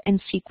scope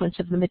and sequence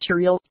of the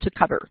material to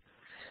cover.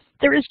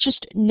 There is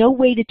just no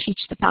way to teach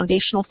the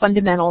foundational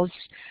fundamentals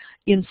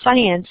in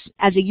science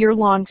as a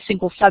year-long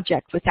single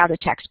subject without a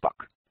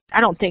textbook.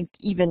 I don't think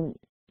even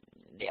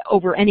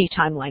over any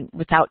timeline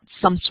without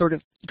some sort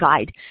of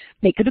guide.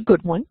 Make it a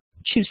good one.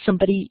 Choose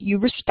somebody you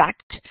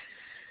respect.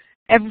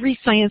 Every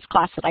science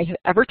class that I have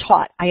ever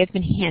taught, I have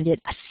been handed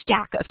a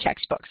stack of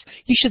textbooks.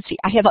 You should see,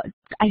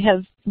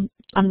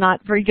 I'm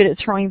not very good at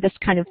throwing this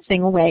kind of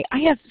thing away. I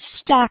have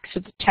stacks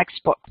of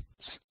textbooks.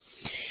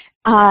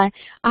 I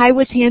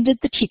was handed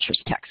the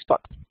teacher's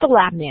textbook, the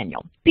lab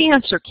manual, the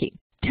answer key,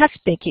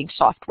 test-making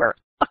software,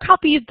 a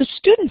copy of the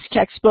student's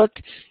textbook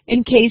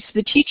in case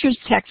the teacher's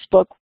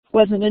textbook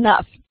wasn't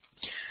enough.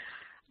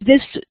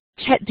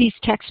 These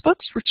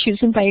textbooks were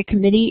chosen by a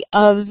committee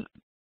of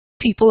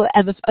people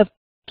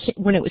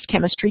when it was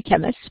chemistry,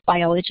 chemists,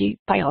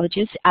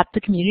 biologists at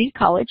the community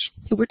college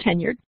who were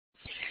tenured.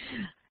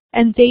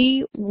 And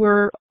they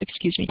were,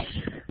 excuse me,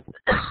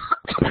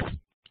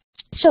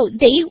 so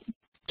they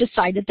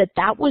decided that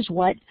that was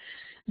what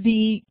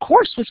the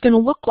course was going to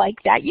look like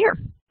that year.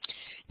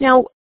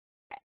 Now,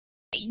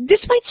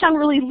 this might sound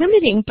really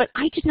limiting, but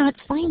I did not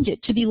find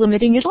it to be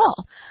limiting at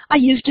all. I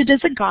used it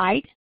as a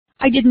guide.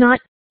 I did not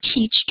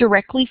teach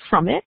directly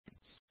from it.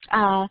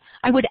 I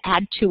would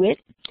add to it,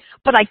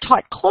 but I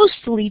taught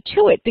closely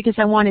to it because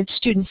I wanted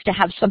students to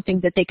have something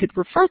that they could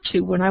refer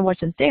to when I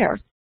wasn't there.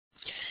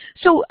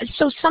 So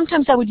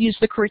sometimes I would use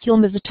the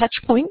curriculum as a touch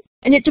point,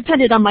 and it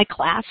depended on my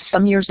class.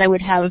 Some years I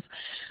would have,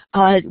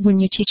 when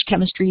you teach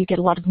chemistry, you get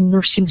a lot of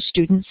nursing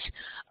students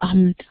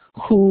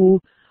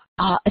who,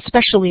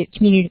 especially at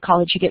community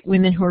college, you get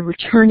women who are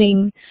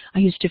returning. I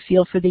used to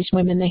feel for these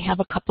women. They have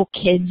a couple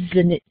kids,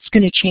 and it's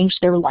going to change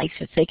their life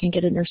if they can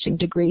get a nursing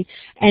degree.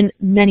 And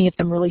many of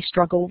them really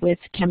struggle with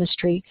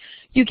chemistry.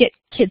 You get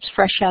kids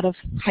fresh out of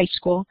high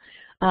school.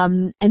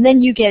 And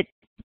then you get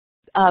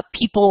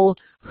people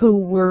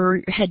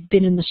who had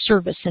been in the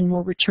service and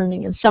were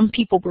returning. And some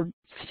people were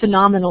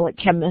phenomenal at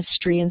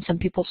chemistry, and some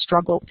people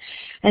struggled.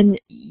 And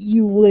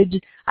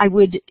I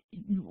would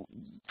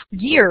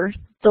gear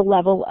the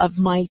level of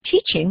my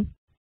teaching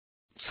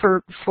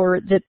for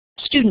the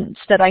students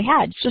that I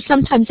had. So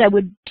sometimes I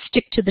would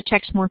stick to the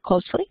text more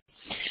closely,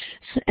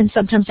 and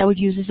sometimes I would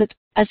use it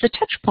as a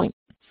touch point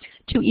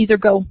to either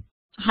go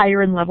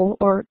higher in level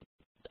or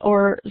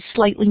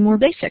slightly more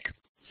basic.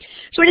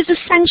 So it is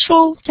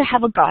essential to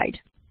have a guide,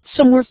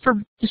 somewhere for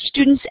the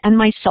students and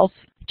myself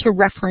to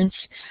reference,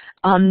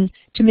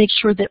 to make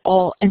sure that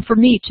and for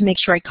me to make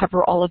sure I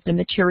cover all of the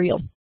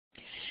material.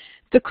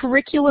 The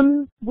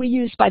curriculum we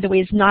use, by the way,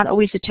 is not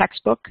always a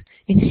textbook.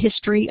 In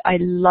history, I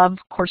love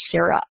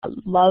Coursera. I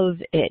love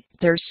it.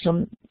 There's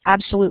some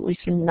absolutely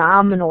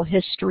phenomenal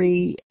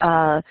history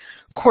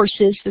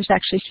courses. There's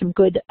actually some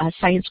good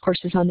science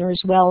courses on there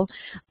as well,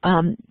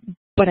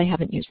 but I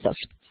haven't used those.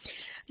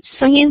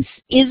 Science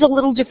is a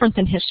little different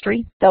than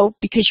history, though,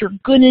 because you're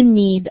going to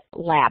need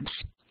labs,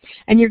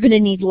 and you're going to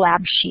need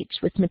lab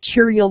sheets with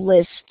material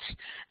lists.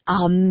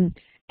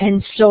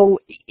 And so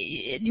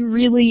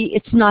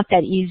it's not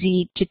that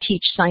easy to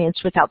teach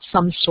science without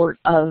some sort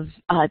of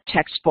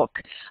textbook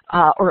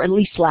or at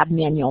least lab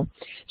manual,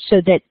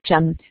 so that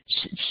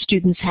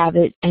students have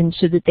it and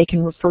so that they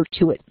can refer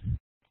to it.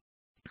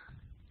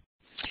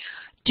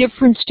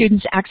 Different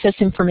students access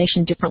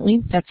information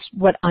differently. That's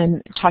what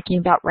I'm talking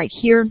about right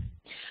here.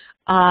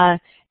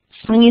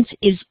 Science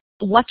is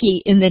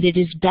lucky in that it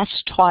is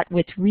best taught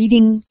with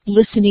reading,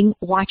 listening,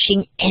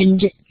 watching,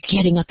 and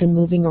getting up and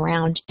moving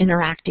around,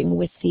 interacting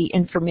with the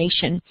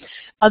information.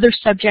 Other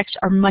subjects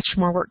are much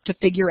more work to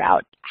figure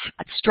out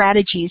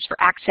strategies for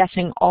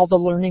accessing all the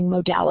learning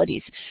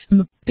modalities.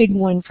 I'm a big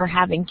one for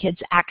having kids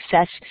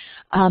access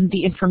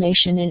the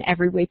information in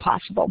every way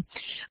possible.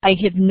 I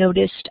have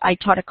noticed, I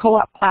taught a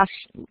co-op class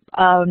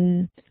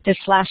this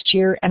last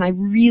year, and I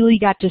really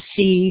got to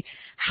see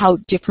how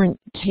different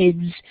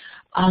kids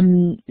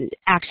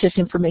access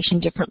information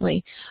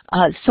differently.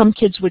 Some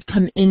kids would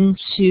come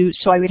into,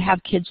 so I would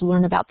have kids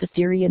learn about the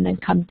theory and then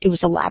come, it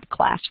was a lab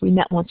class. We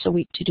met once a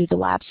week to do the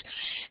labs.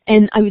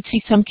 And I would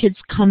see some kids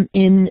come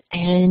in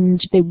and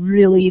they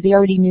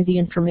already knew the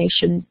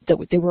information that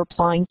they were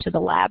applying to the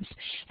labs.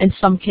 And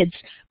some kids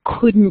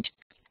couldn't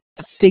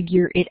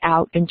figure it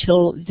out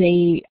until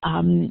they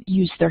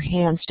use their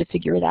hands to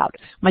figure it out.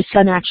 My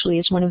son actually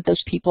is one of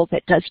those people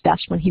that does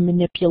best when he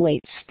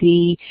manipulates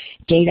the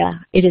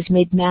data. It has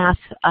made math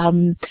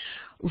some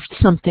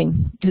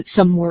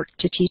work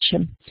to teach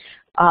him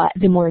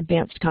the more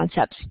advanced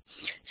concepts.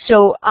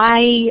 So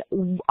I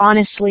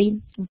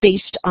honestly,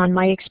 based on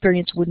my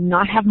experience, would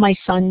not have my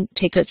son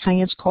take a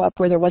science co-op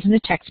where there wasn't a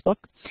textbook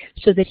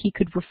so that he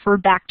could refer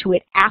back to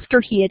it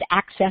after he had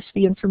accessed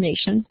the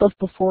information, both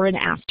before and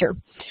after.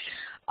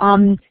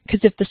 Because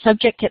if the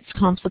subject gets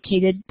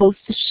complicated, both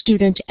the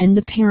student and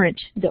the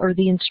parent or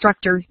the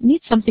instructor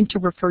need something to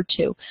refer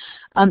to.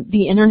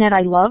 The internet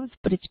I love,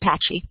 but it's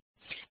patchy.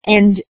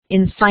 And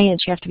in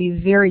science, you have to be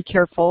very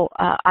careful.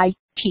 I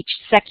teach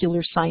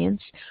secular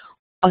science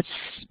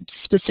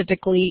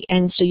specifically,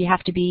 and so you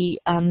have to be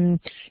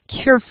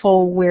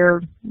careful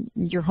where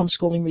your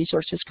homeschooling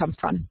resources come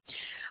from.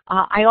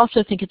 I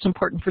also think it's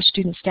important for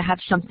students to have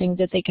something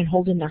that they can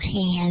hold in their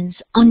hands,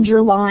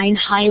 underline,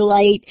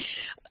 highlight,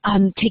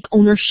 take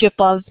ownership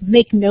of,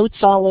 make notes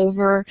all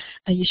over.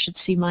 You should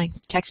see my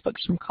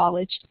textbooks from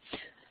college.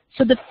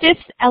 So the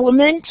fifth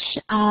element,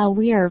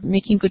 we are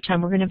making good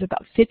time. We're going to have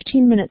about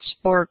 15 minutes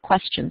for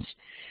questions.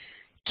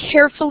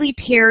 Carefully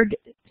paired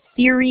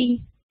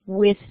theory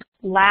with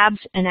labs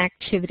and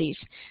activities.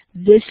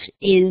 This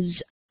is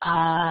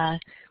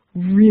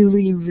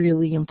really,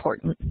 really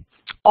important.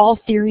 All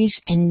theories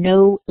and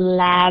no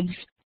labs.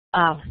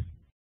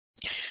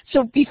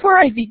 So before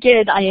I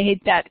begin, I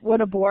hate that.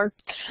 What a bore.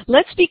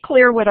 Let's be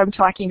clear what I'm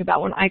talking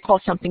about when I call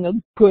something a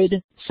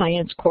good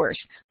science course.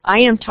 I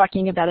am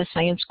talking about a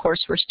science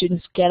course where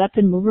students get up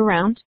and move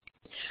around,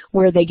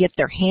 where they get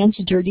their hands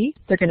dirty.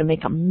 They're going to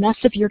make a mess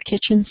of your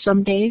kitchen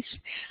some days.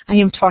 I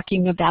am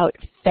talking about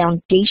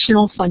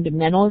foundational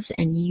fundamentals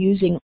and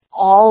using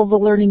all the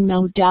learning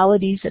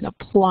modalities and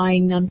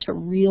applying them to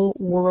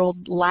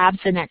real-world labs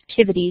and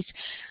activities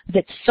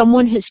that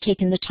someone has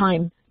taken the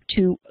time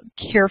to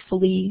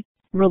carefully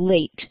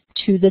relate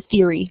to the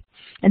theory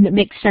and that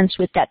makes sense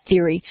with that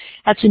theory.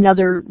 That's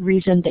another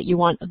reason that you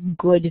want a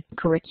good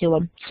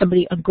curriculum,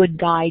 a good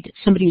guide,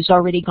 somebody who's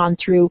already gone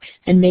through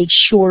and made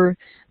sure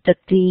that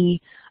the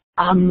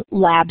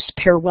labs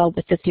pair well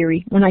with the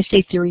theory. When I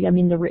say theory, I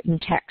mean the written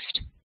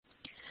text.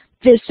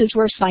 This is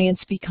where science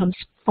becomes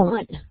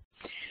fun.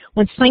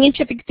 When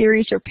scientific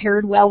theories are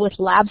paired well with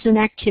labs and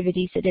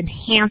activities, it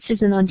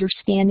enhances an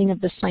understanding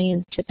of the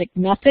scientific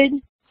method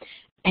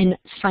and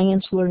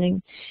science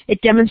learning.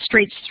 It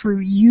demonstrates through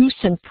use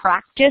and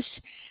practice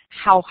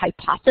how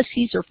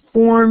hypotheses are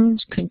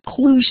formed,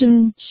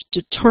 conclusions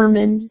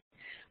determined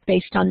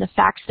based on the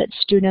facts that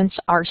students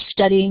are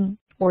studying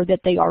or that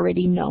they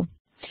already know.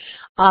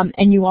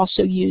 And you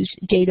also use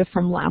data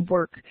from lab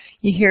work.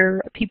 You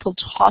hear people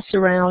toss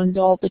around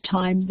all the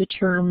time the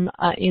term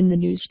in the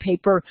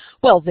newspaper,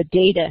 well, the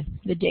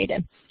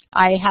data.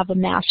 I have a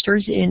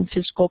master's in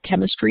physical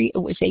chemistry. It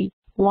was a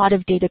lot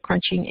of data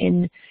crunching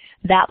in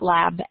that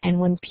lab, and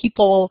when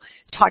people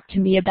talk to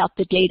me about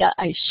the data,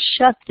 I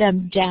shut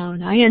them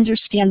down. I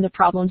understand the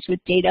problems with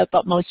data,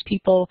 but most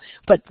people,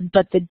 but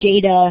the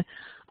data,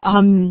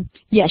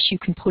 yes, you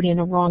can put in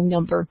a wrong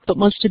number, but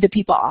most of the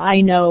people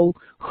I know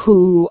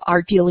who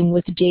are dealing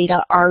with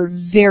data are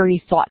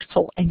very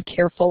thoughtful and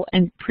careful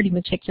and pretty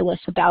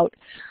meticulous about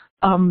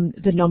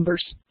the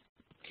numbers.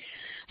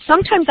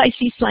 Sometimes I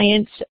see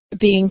science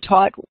being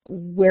taught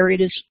where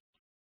it is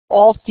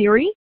all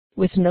theory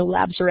with no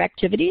labs or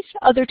activities.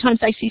 Other times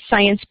I see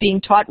science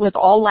being taught with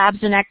all labs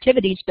and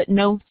activities but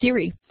no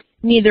theory.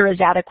 Neither is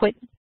adequate.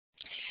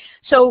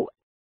 So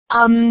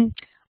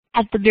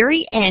at the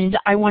very end,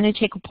 I want to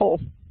take a poll.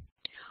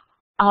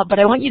 But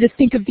I want you to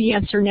think of the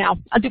answer now.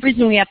 The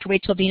reason we have to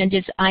wait till the end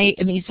is I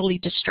am easily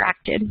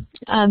distracted.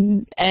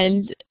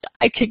 And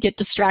I could get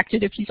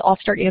distracted if you all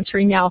start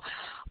answering now.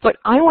 But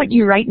I want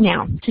you right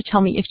now to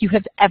tell me if you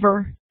have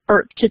ever,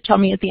 or to tell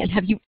me at the end,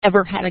 have you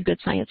ever had a good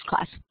science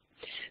class?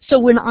 So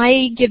when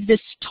I give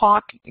this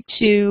talk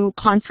to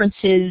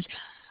conferences,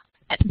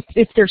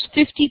 if there's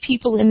 50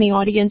 people in the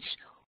audience,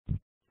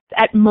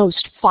 at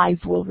most 5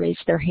 will raise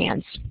their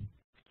hands.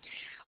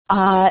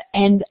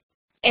 And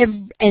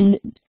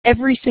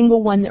every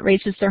single one that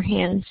raises their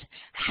hands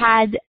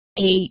had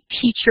a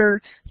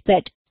teacher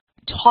that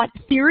taught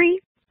theory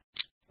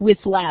with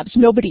labs.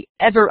 Nobody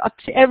ever,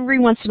 every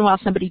once in a while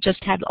somebody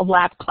just had a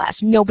lab class.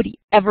 Nobody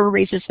ever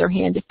raises their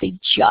hand if they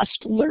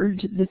just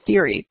learned the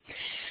theory.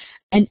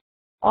 And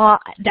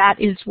that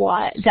is,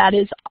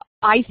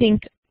 I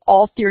think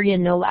all theory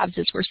and no labs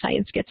is where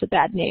science gets a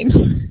bad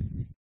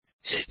name.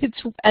 It's,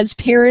 as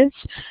parents,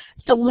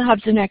 the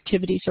labs and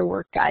activities are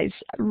work, guys.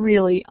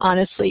 Really,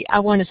 honestly, I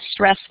want to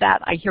stress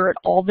that. I hear it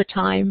all the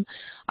time.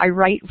 I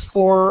write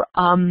for,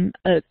 I'm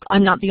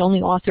not the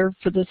only author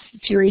for the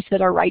series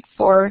that I write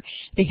for.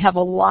 They have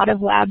a lot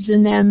of labs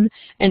in them,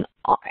 and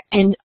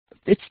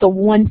it's the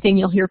one thing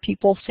you'll hear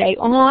people say,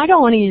 oh, I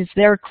don't want to use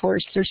their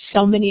course. There's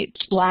so many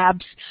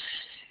labs.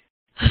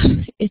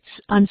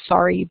 I'm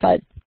sorry,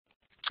 but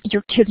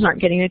your kids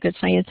aren't getting a good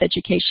science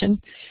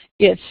education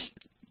if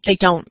they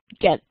don't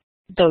get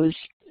those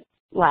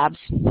labs.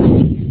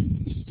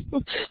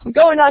 I'm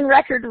going on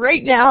record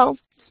right now.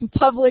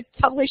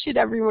 Publish it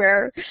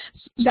everywhere.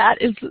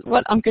 That is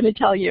what I'm going to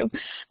tell you.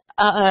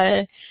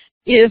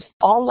 If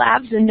all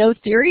labs and no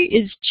theory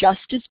is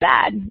just as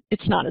bad.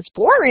 It's not as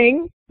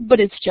boring, but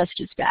it's just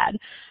as bad.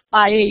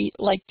 I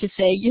like to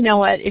say, you know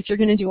what, if you're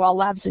going to do all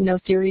labs and no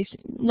theories,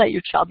 let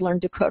your child learn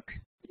to cook.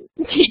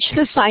 Teach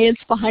the science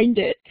behind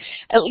it.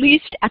 At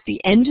least at the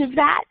end of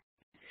that,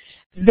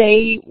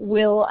 they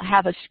will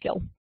have a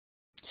skill.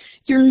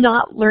 You're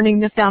not learning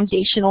the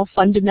foundational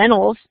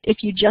fundamentals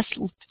if you just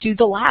do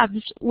the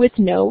labs with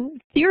no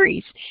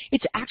theories.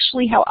 It's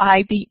actually how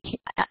I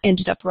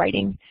ended up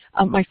writing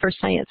my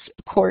first science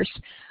course.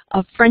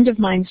 A friend of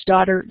mine's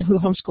daughter, who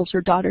homeschools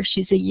her daughter,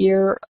 she's a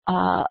year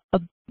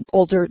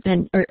older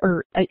than,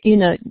 or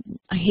in a,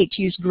 I hate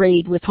to use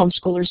grade with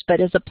homeschoolers,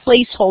 but as a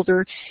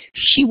placeholder,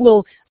 she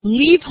will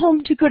leave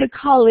home to go to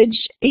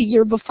college a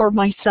year before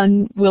my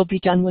son will be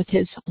done with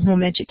his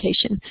home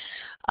education.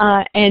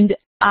 And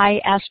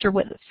I asked her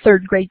what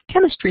third grade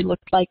chemistry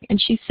looked like, and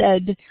she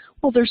said,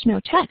 well, there's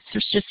no text,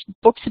 there's just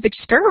books of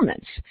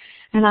experiments.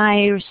 And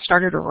I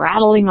started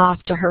rattling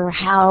off to her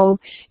how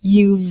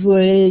you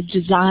would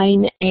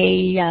design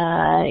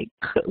the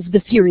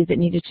theory that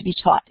needed to be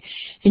taught.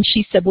 And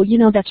she said, well, you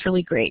know, that's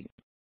really great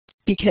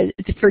because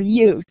for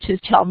you to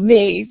tell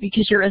me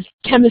because you're a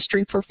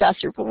chemistry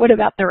professor, but what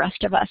about the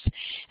rest of us?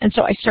 And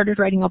so I started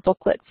writing a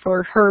booklet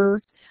for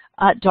her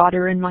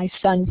daughter and my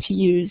son to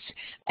use,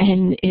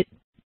 and it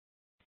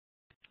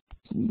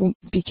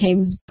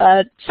became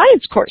a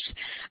science course.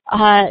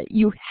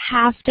 You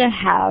have to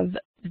have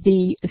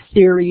the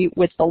theory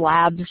with the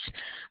labs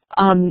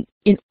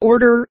in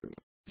order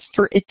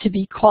for it to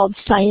be called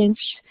science.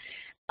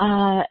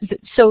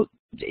 So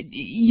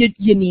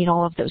you need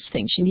all of those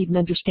things. You need an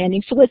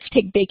understanding. So let's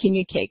take baking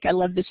a cake. I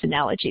love this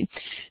analogy.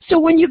 So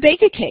when you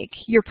bake a cake,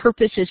 your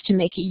purpose is to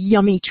make a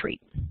yummy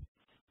treat.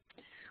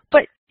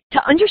 But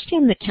to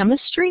understand the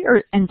chemistry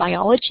and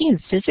biology and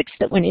physics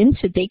that went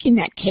into baking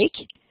that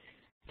cake,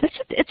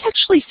 it's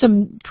actually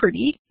some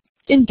pretty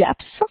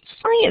in-depth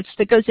science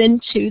that goes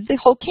into the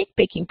whole cake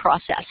baking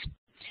process.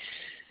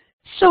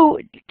 So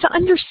to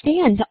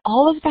understand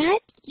all of that,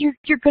 you're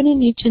going to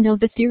need to know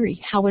the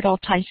theory, how it all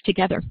ties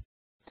together.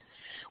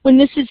 When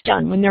this is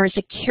done, when there is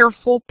a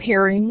careful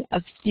pairing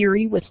of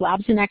theory with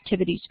labs and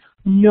activities,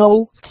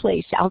 no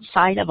place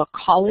outside of a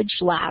college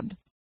lab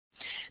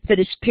that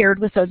is paired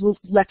with a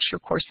lecture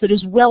course, that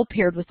is well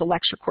paired with a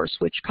lecture course,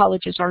 which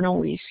colleges aren't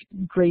always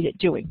great at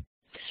doing,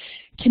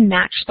 can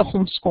match the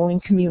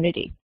homeschooling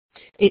community.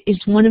 It is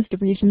one of the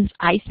reasons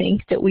I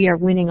think that we are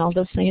winning all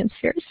those science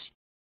fairs.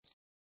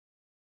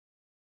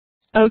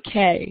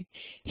 Okay,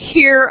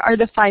 here are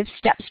the 5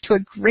 steps to a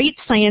great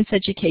science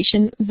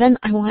education. Then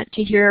I want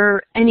to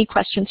hear any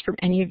questions from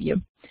any of you.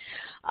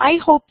 I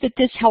hope that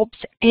this helps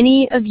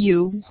any of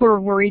you who are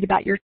worried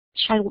about your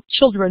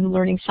children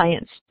learning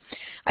science.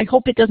 I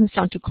hope it doesn't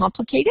sound too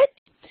complicated.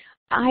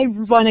 I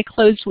want to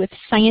close with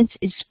science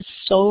is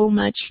so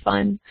much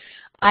fun.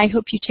 I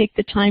hope you take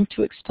the time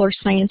to explore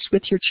science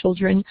with your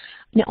children.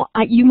 Now,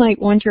 you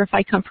might wonder if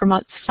I come from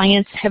a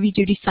science,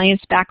 heavy-duty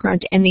science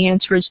background, and the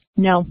answer is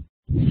no.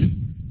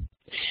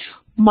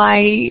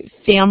 My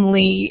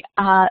family,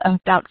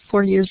 about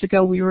 4 years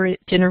ago, we were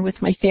at dinner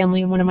with my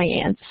family, and one of my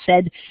aunts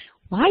said,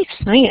 why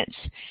science?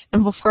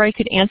 And before I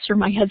could answer,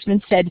 my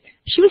husband said,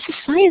 she was a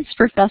science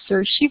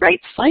professor. She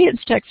writes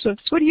science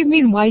textbooks. What do you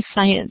mean, why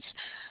science?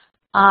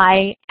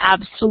 I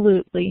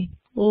absolutely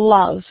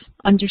love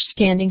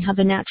understanding how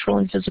the natural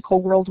and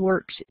physical world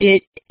works.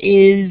 It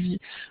is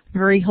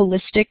very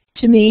holistic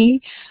to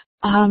me,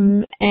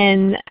 and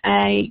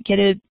I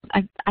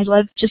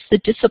love just the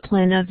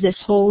discipline of this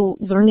whole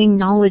learning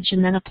knowledge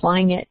and then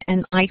applying it,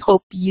 and I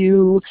hope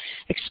you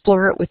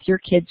explore it with your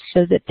kids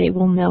so that they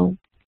will know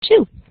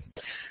too.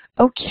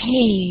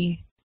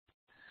 Okay.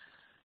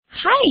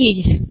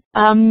 Hi,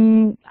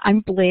 I'm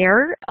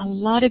Blair. A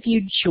lot of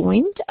you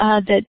joined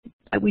that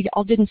we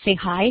all didn't say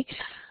hi.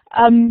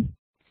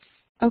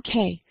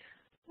 Okay,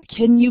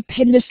 can you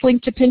pin this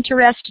link to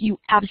Pinterest? You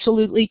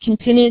absolutely can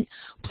pin it.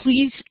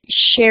 Please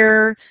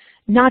share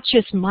not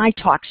just my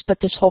talks, but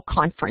this whole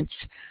conference.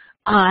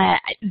 I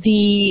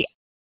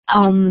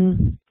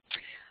love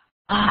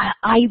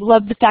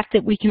the fact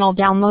that we can all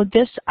download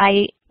this.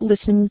 I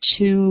listened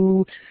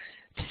to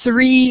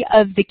 3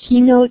 of the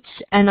keynotes,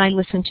 and I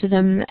listened to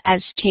them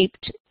as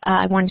taped.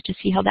 I wanted to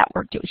see how that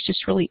worked. It was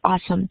just really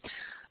awesome.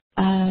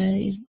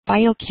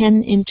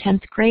 Biochem in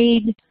 10th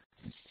grade.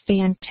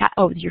 fantastic.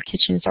 Oh, your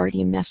kitchen is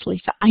already a mess,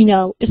 Lisa. I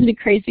know, isn't it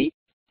crazy?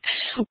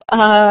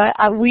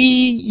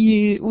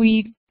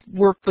 We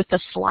work with the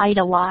slide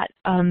a lot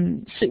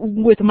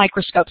with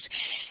microscopes,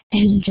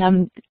 and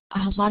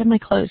a lot of my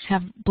clothes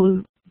have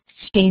blue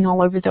stain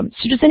all over them.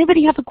 So does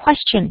anybody have a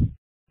question?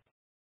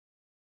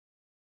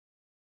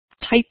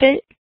 Type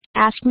it,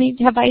 ask me.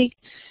 Have I,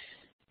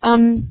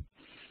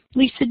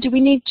 Lisa, do we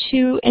need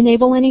to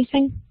enable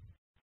anything?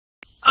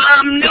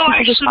 No,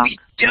 actually we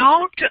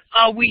don't.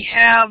 We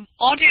have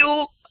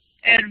audio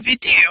and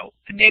video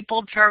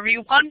enabled for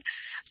everyone.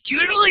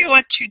 Usually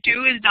what you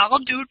do is, and I'll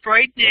do it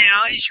right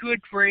now, is you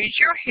would raise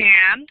your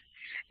hand.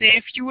 And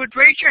if you would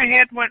raise your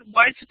hand,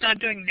 why is it not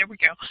doing it? There we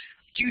go.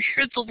 Do you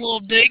hear the little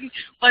ding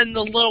on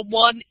the little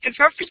one? If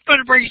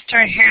everybody raised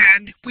their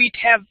hand, we'd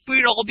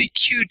all be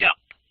queued up.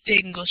 The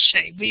English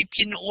say, we'd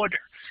be in order.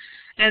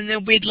 And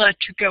then we'd let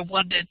you go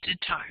one at a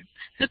time.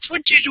 That's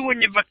what you do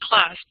when you have a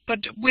class. But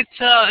with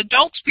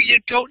adults,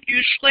 we don't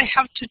usually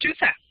have to do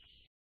that.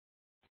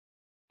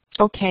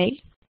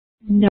 Okay.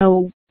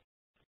 No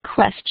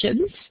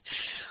questions.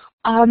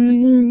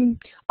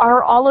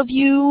 Are all of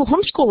you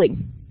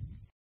homeschooling?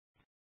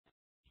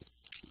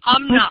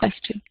 I'm not.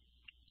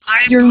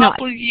 You're I'm not.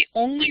 probably the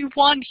only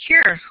one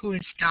here who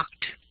is not.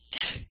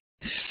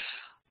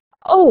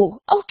 Oh,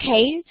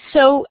 okay.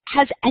 So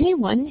has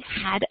anyone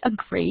had a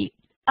great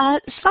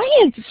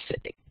science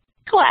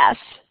class?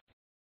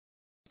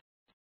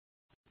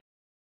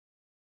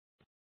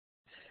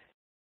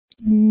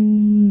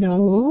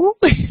 No.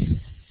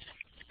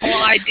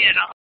 Well, I did.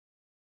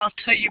 I'll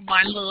tell you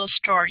my little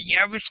story.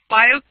 I was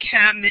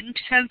biochem in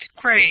 10th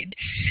grade,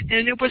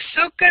 and it was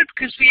so good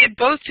because we had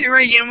both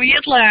theory and we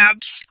had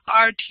labs.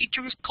 Our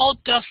teacher was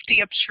called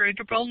Dusty. I'm sure it's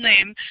a real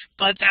name,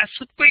 but that's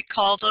what we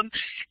called him.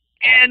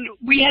 And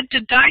we had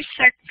to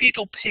dissect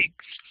fetal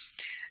pigs.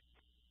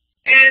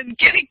 And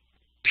getting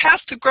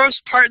past the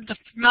gross part of the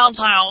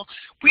formaldehyde,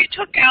 we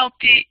took out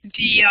the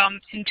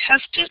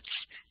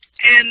intestines,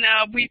 and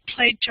we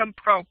played jump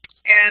rope.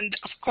 And,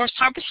 of course,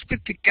 I was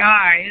with the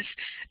guys,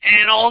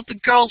 and all the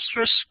girls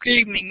were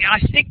screaming. I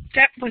think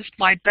that was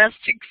my best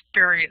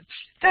experience.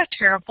 Is that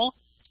terrible?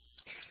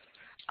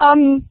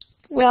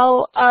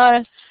 Well,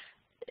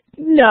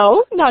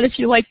 no, not if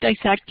you like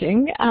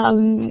dissecting.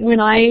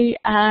 When I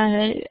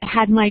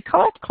had my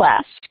co-op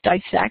class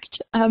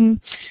dissect,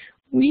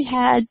 we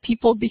had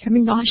people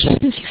becoming nauseous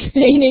and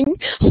fainting.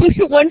 Only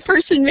one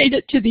person made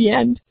it to the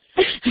end.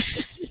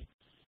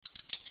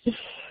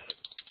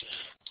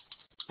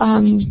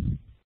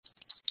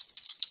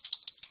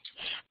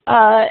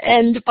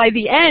 And by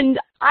the end,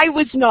 I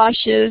was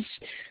nauseous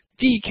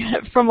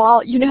because from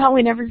all, you know how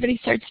when everybody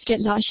starts to get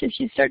nauseous,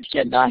 you start to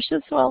get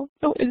nauseous? Well,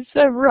 it was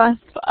a rough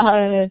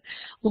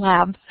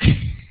lab.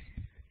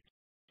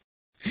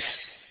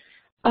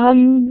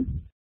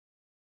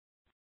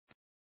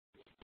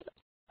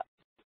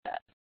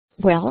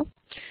 Well,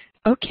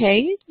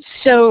 okay,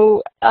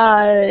 so,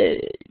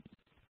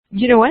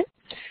 you know what?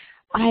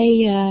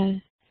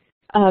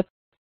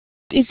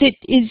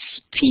 Is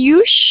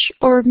Piyush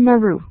or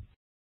Maru?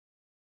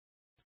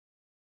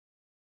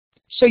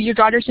 So your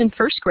daughter's in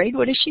 1st grade.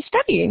 What is she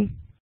studying?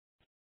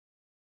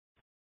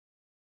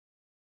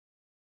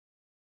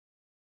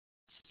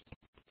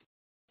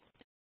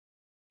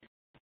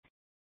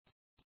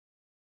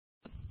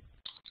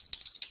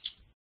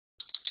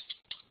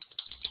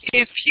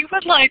 If you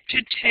would like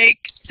to take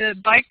the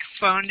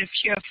microphone, if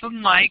you have a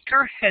mic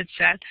or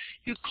headset,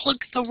 you click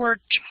the word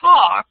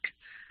talk,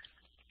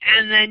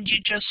 and then you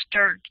just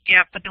start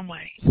yapping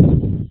away.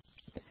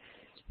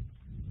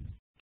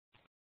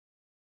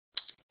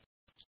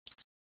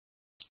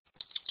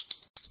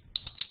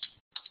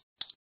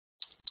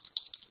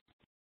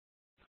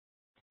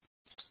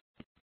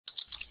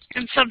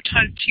 And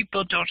sometimes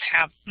people don't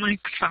have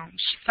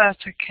microphones. That's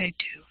okay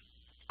too.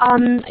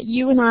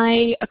 You and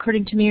I,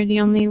 according to me, are the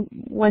only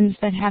ones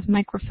that have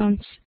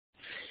microphones.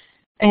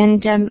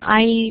 And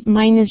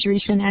mine is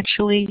recent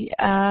actually,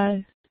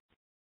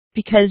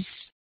 because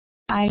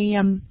I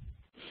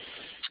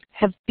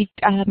have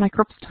my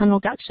carpal tunnel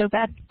got so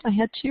bad I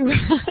had to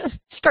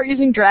start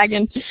using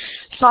Dragon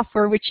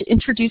software, which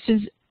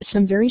introduces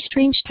some very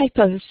strange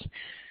typos.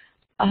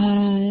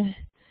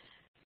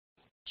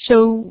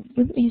 So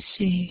let me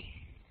see.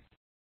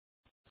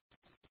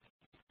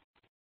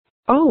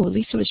 Oh,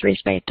 Lisa was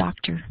raised by a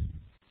doctor.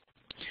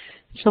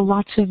 So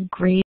lots of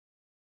great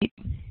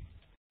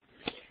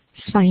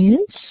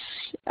science.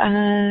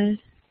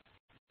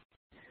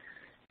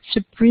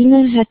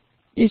 Sabrina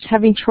is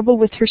having trouble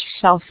with her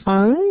cell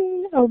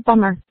phone. Oh,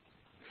 bummer.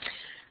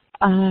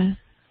 Oh,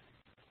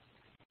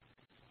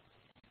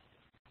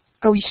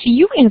 you see,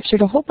 you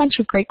answered a whole bunch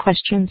of great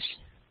questions.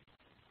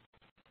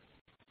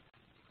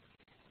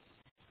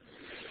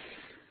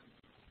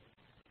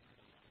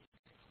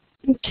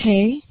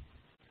 Okay.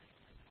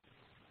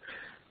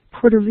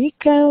 Puerto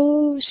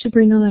Rico,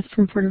 Sabrina left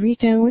from Puerto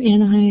Rico,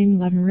 Anaheim,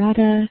 La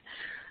Mirada.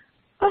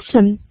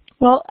 Awesome.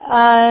 Well,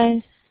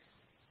 I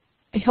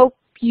hope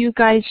you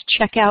guys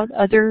check out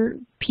other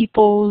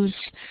people's,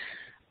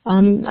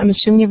 I'm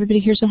assuming everybody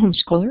here is a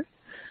homeschooler.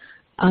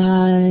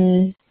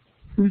 And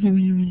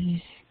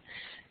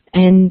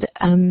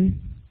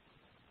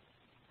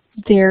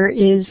there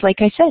is,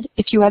 like I said,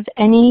 if you have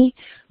any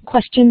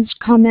questions,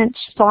 comments,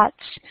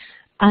 thoughts,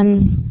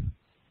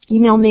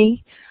 email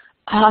me.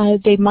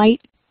 They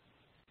might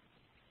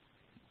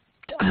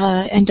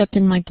end up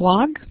in my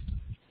blog.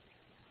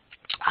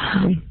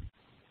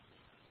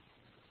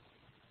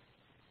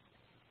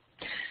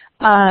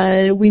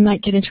 We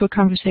might get into a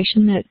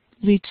conversation that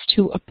leads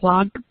to a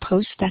blog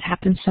post. That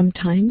happens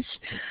sometimes.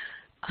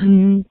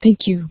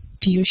 Thank you,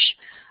 Piyush.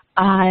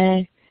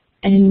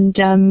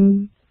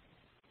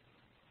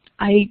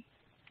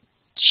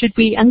 Should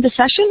we end the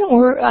session,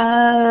 or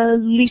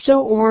Lisa,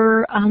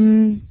 or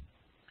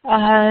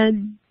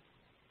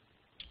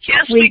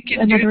yes, we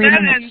can do that,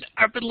 and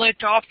I would like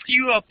to offer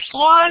you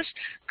applause.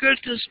 Go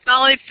to the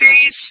smiley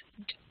face,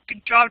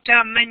 drop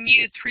down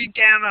menu, 3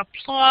 down,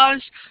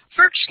 applause.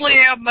 Virtually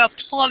I'm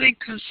applauding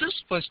because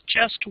this was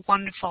just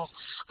wonderful.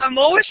 I'm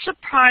always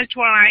surprised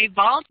when I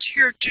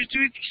volunteer to do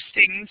these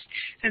things,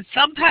 and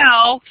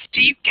somehow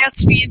Steve gets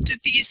me into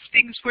these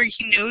things where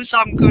he knows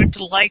I'm going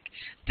to like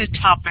the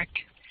topic.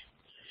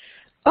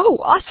 Oh,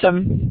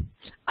 awesome.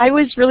 I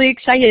was really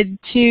excited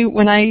too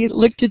when I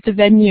looked at the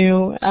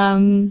venue.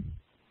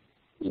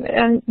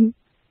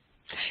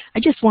 I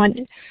just want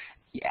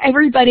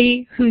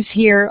everybody who's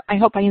here, I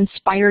hope I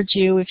inspired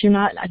you. If you're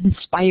not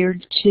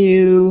inspired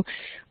to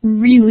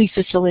really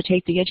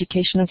facilitate the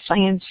education of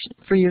science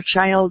for your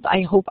child,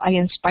 I hope I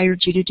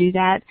inspired you to do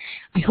that.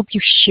 I hope you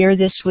share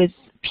this with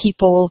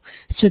people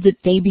so that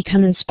they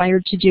become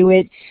inspired to do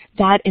it.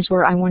 That is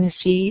where I want to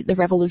see the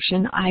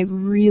revolution. I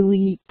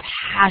really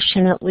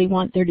passionately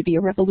want there to be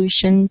a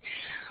revolution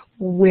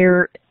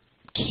where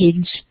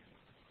kids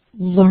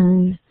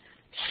learn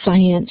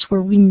science,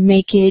 where we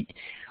make it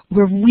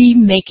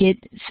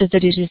so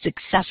that it is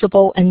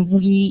accessible and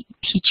we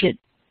teach it,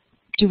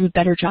 do a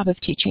better job of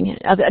teaching it,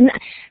 and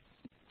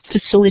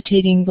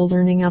facilitating the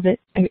learning of it.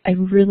 I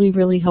really,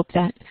 really hope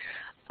that.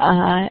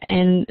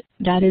 And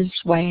that is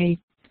why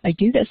I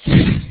do this.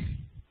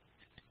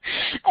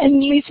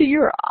 And Lisa,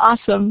 you're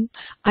awesome.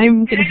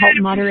 I'm going to help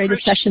moderate a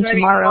session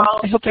tomorrow.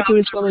 I hope I do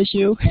as well as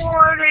you.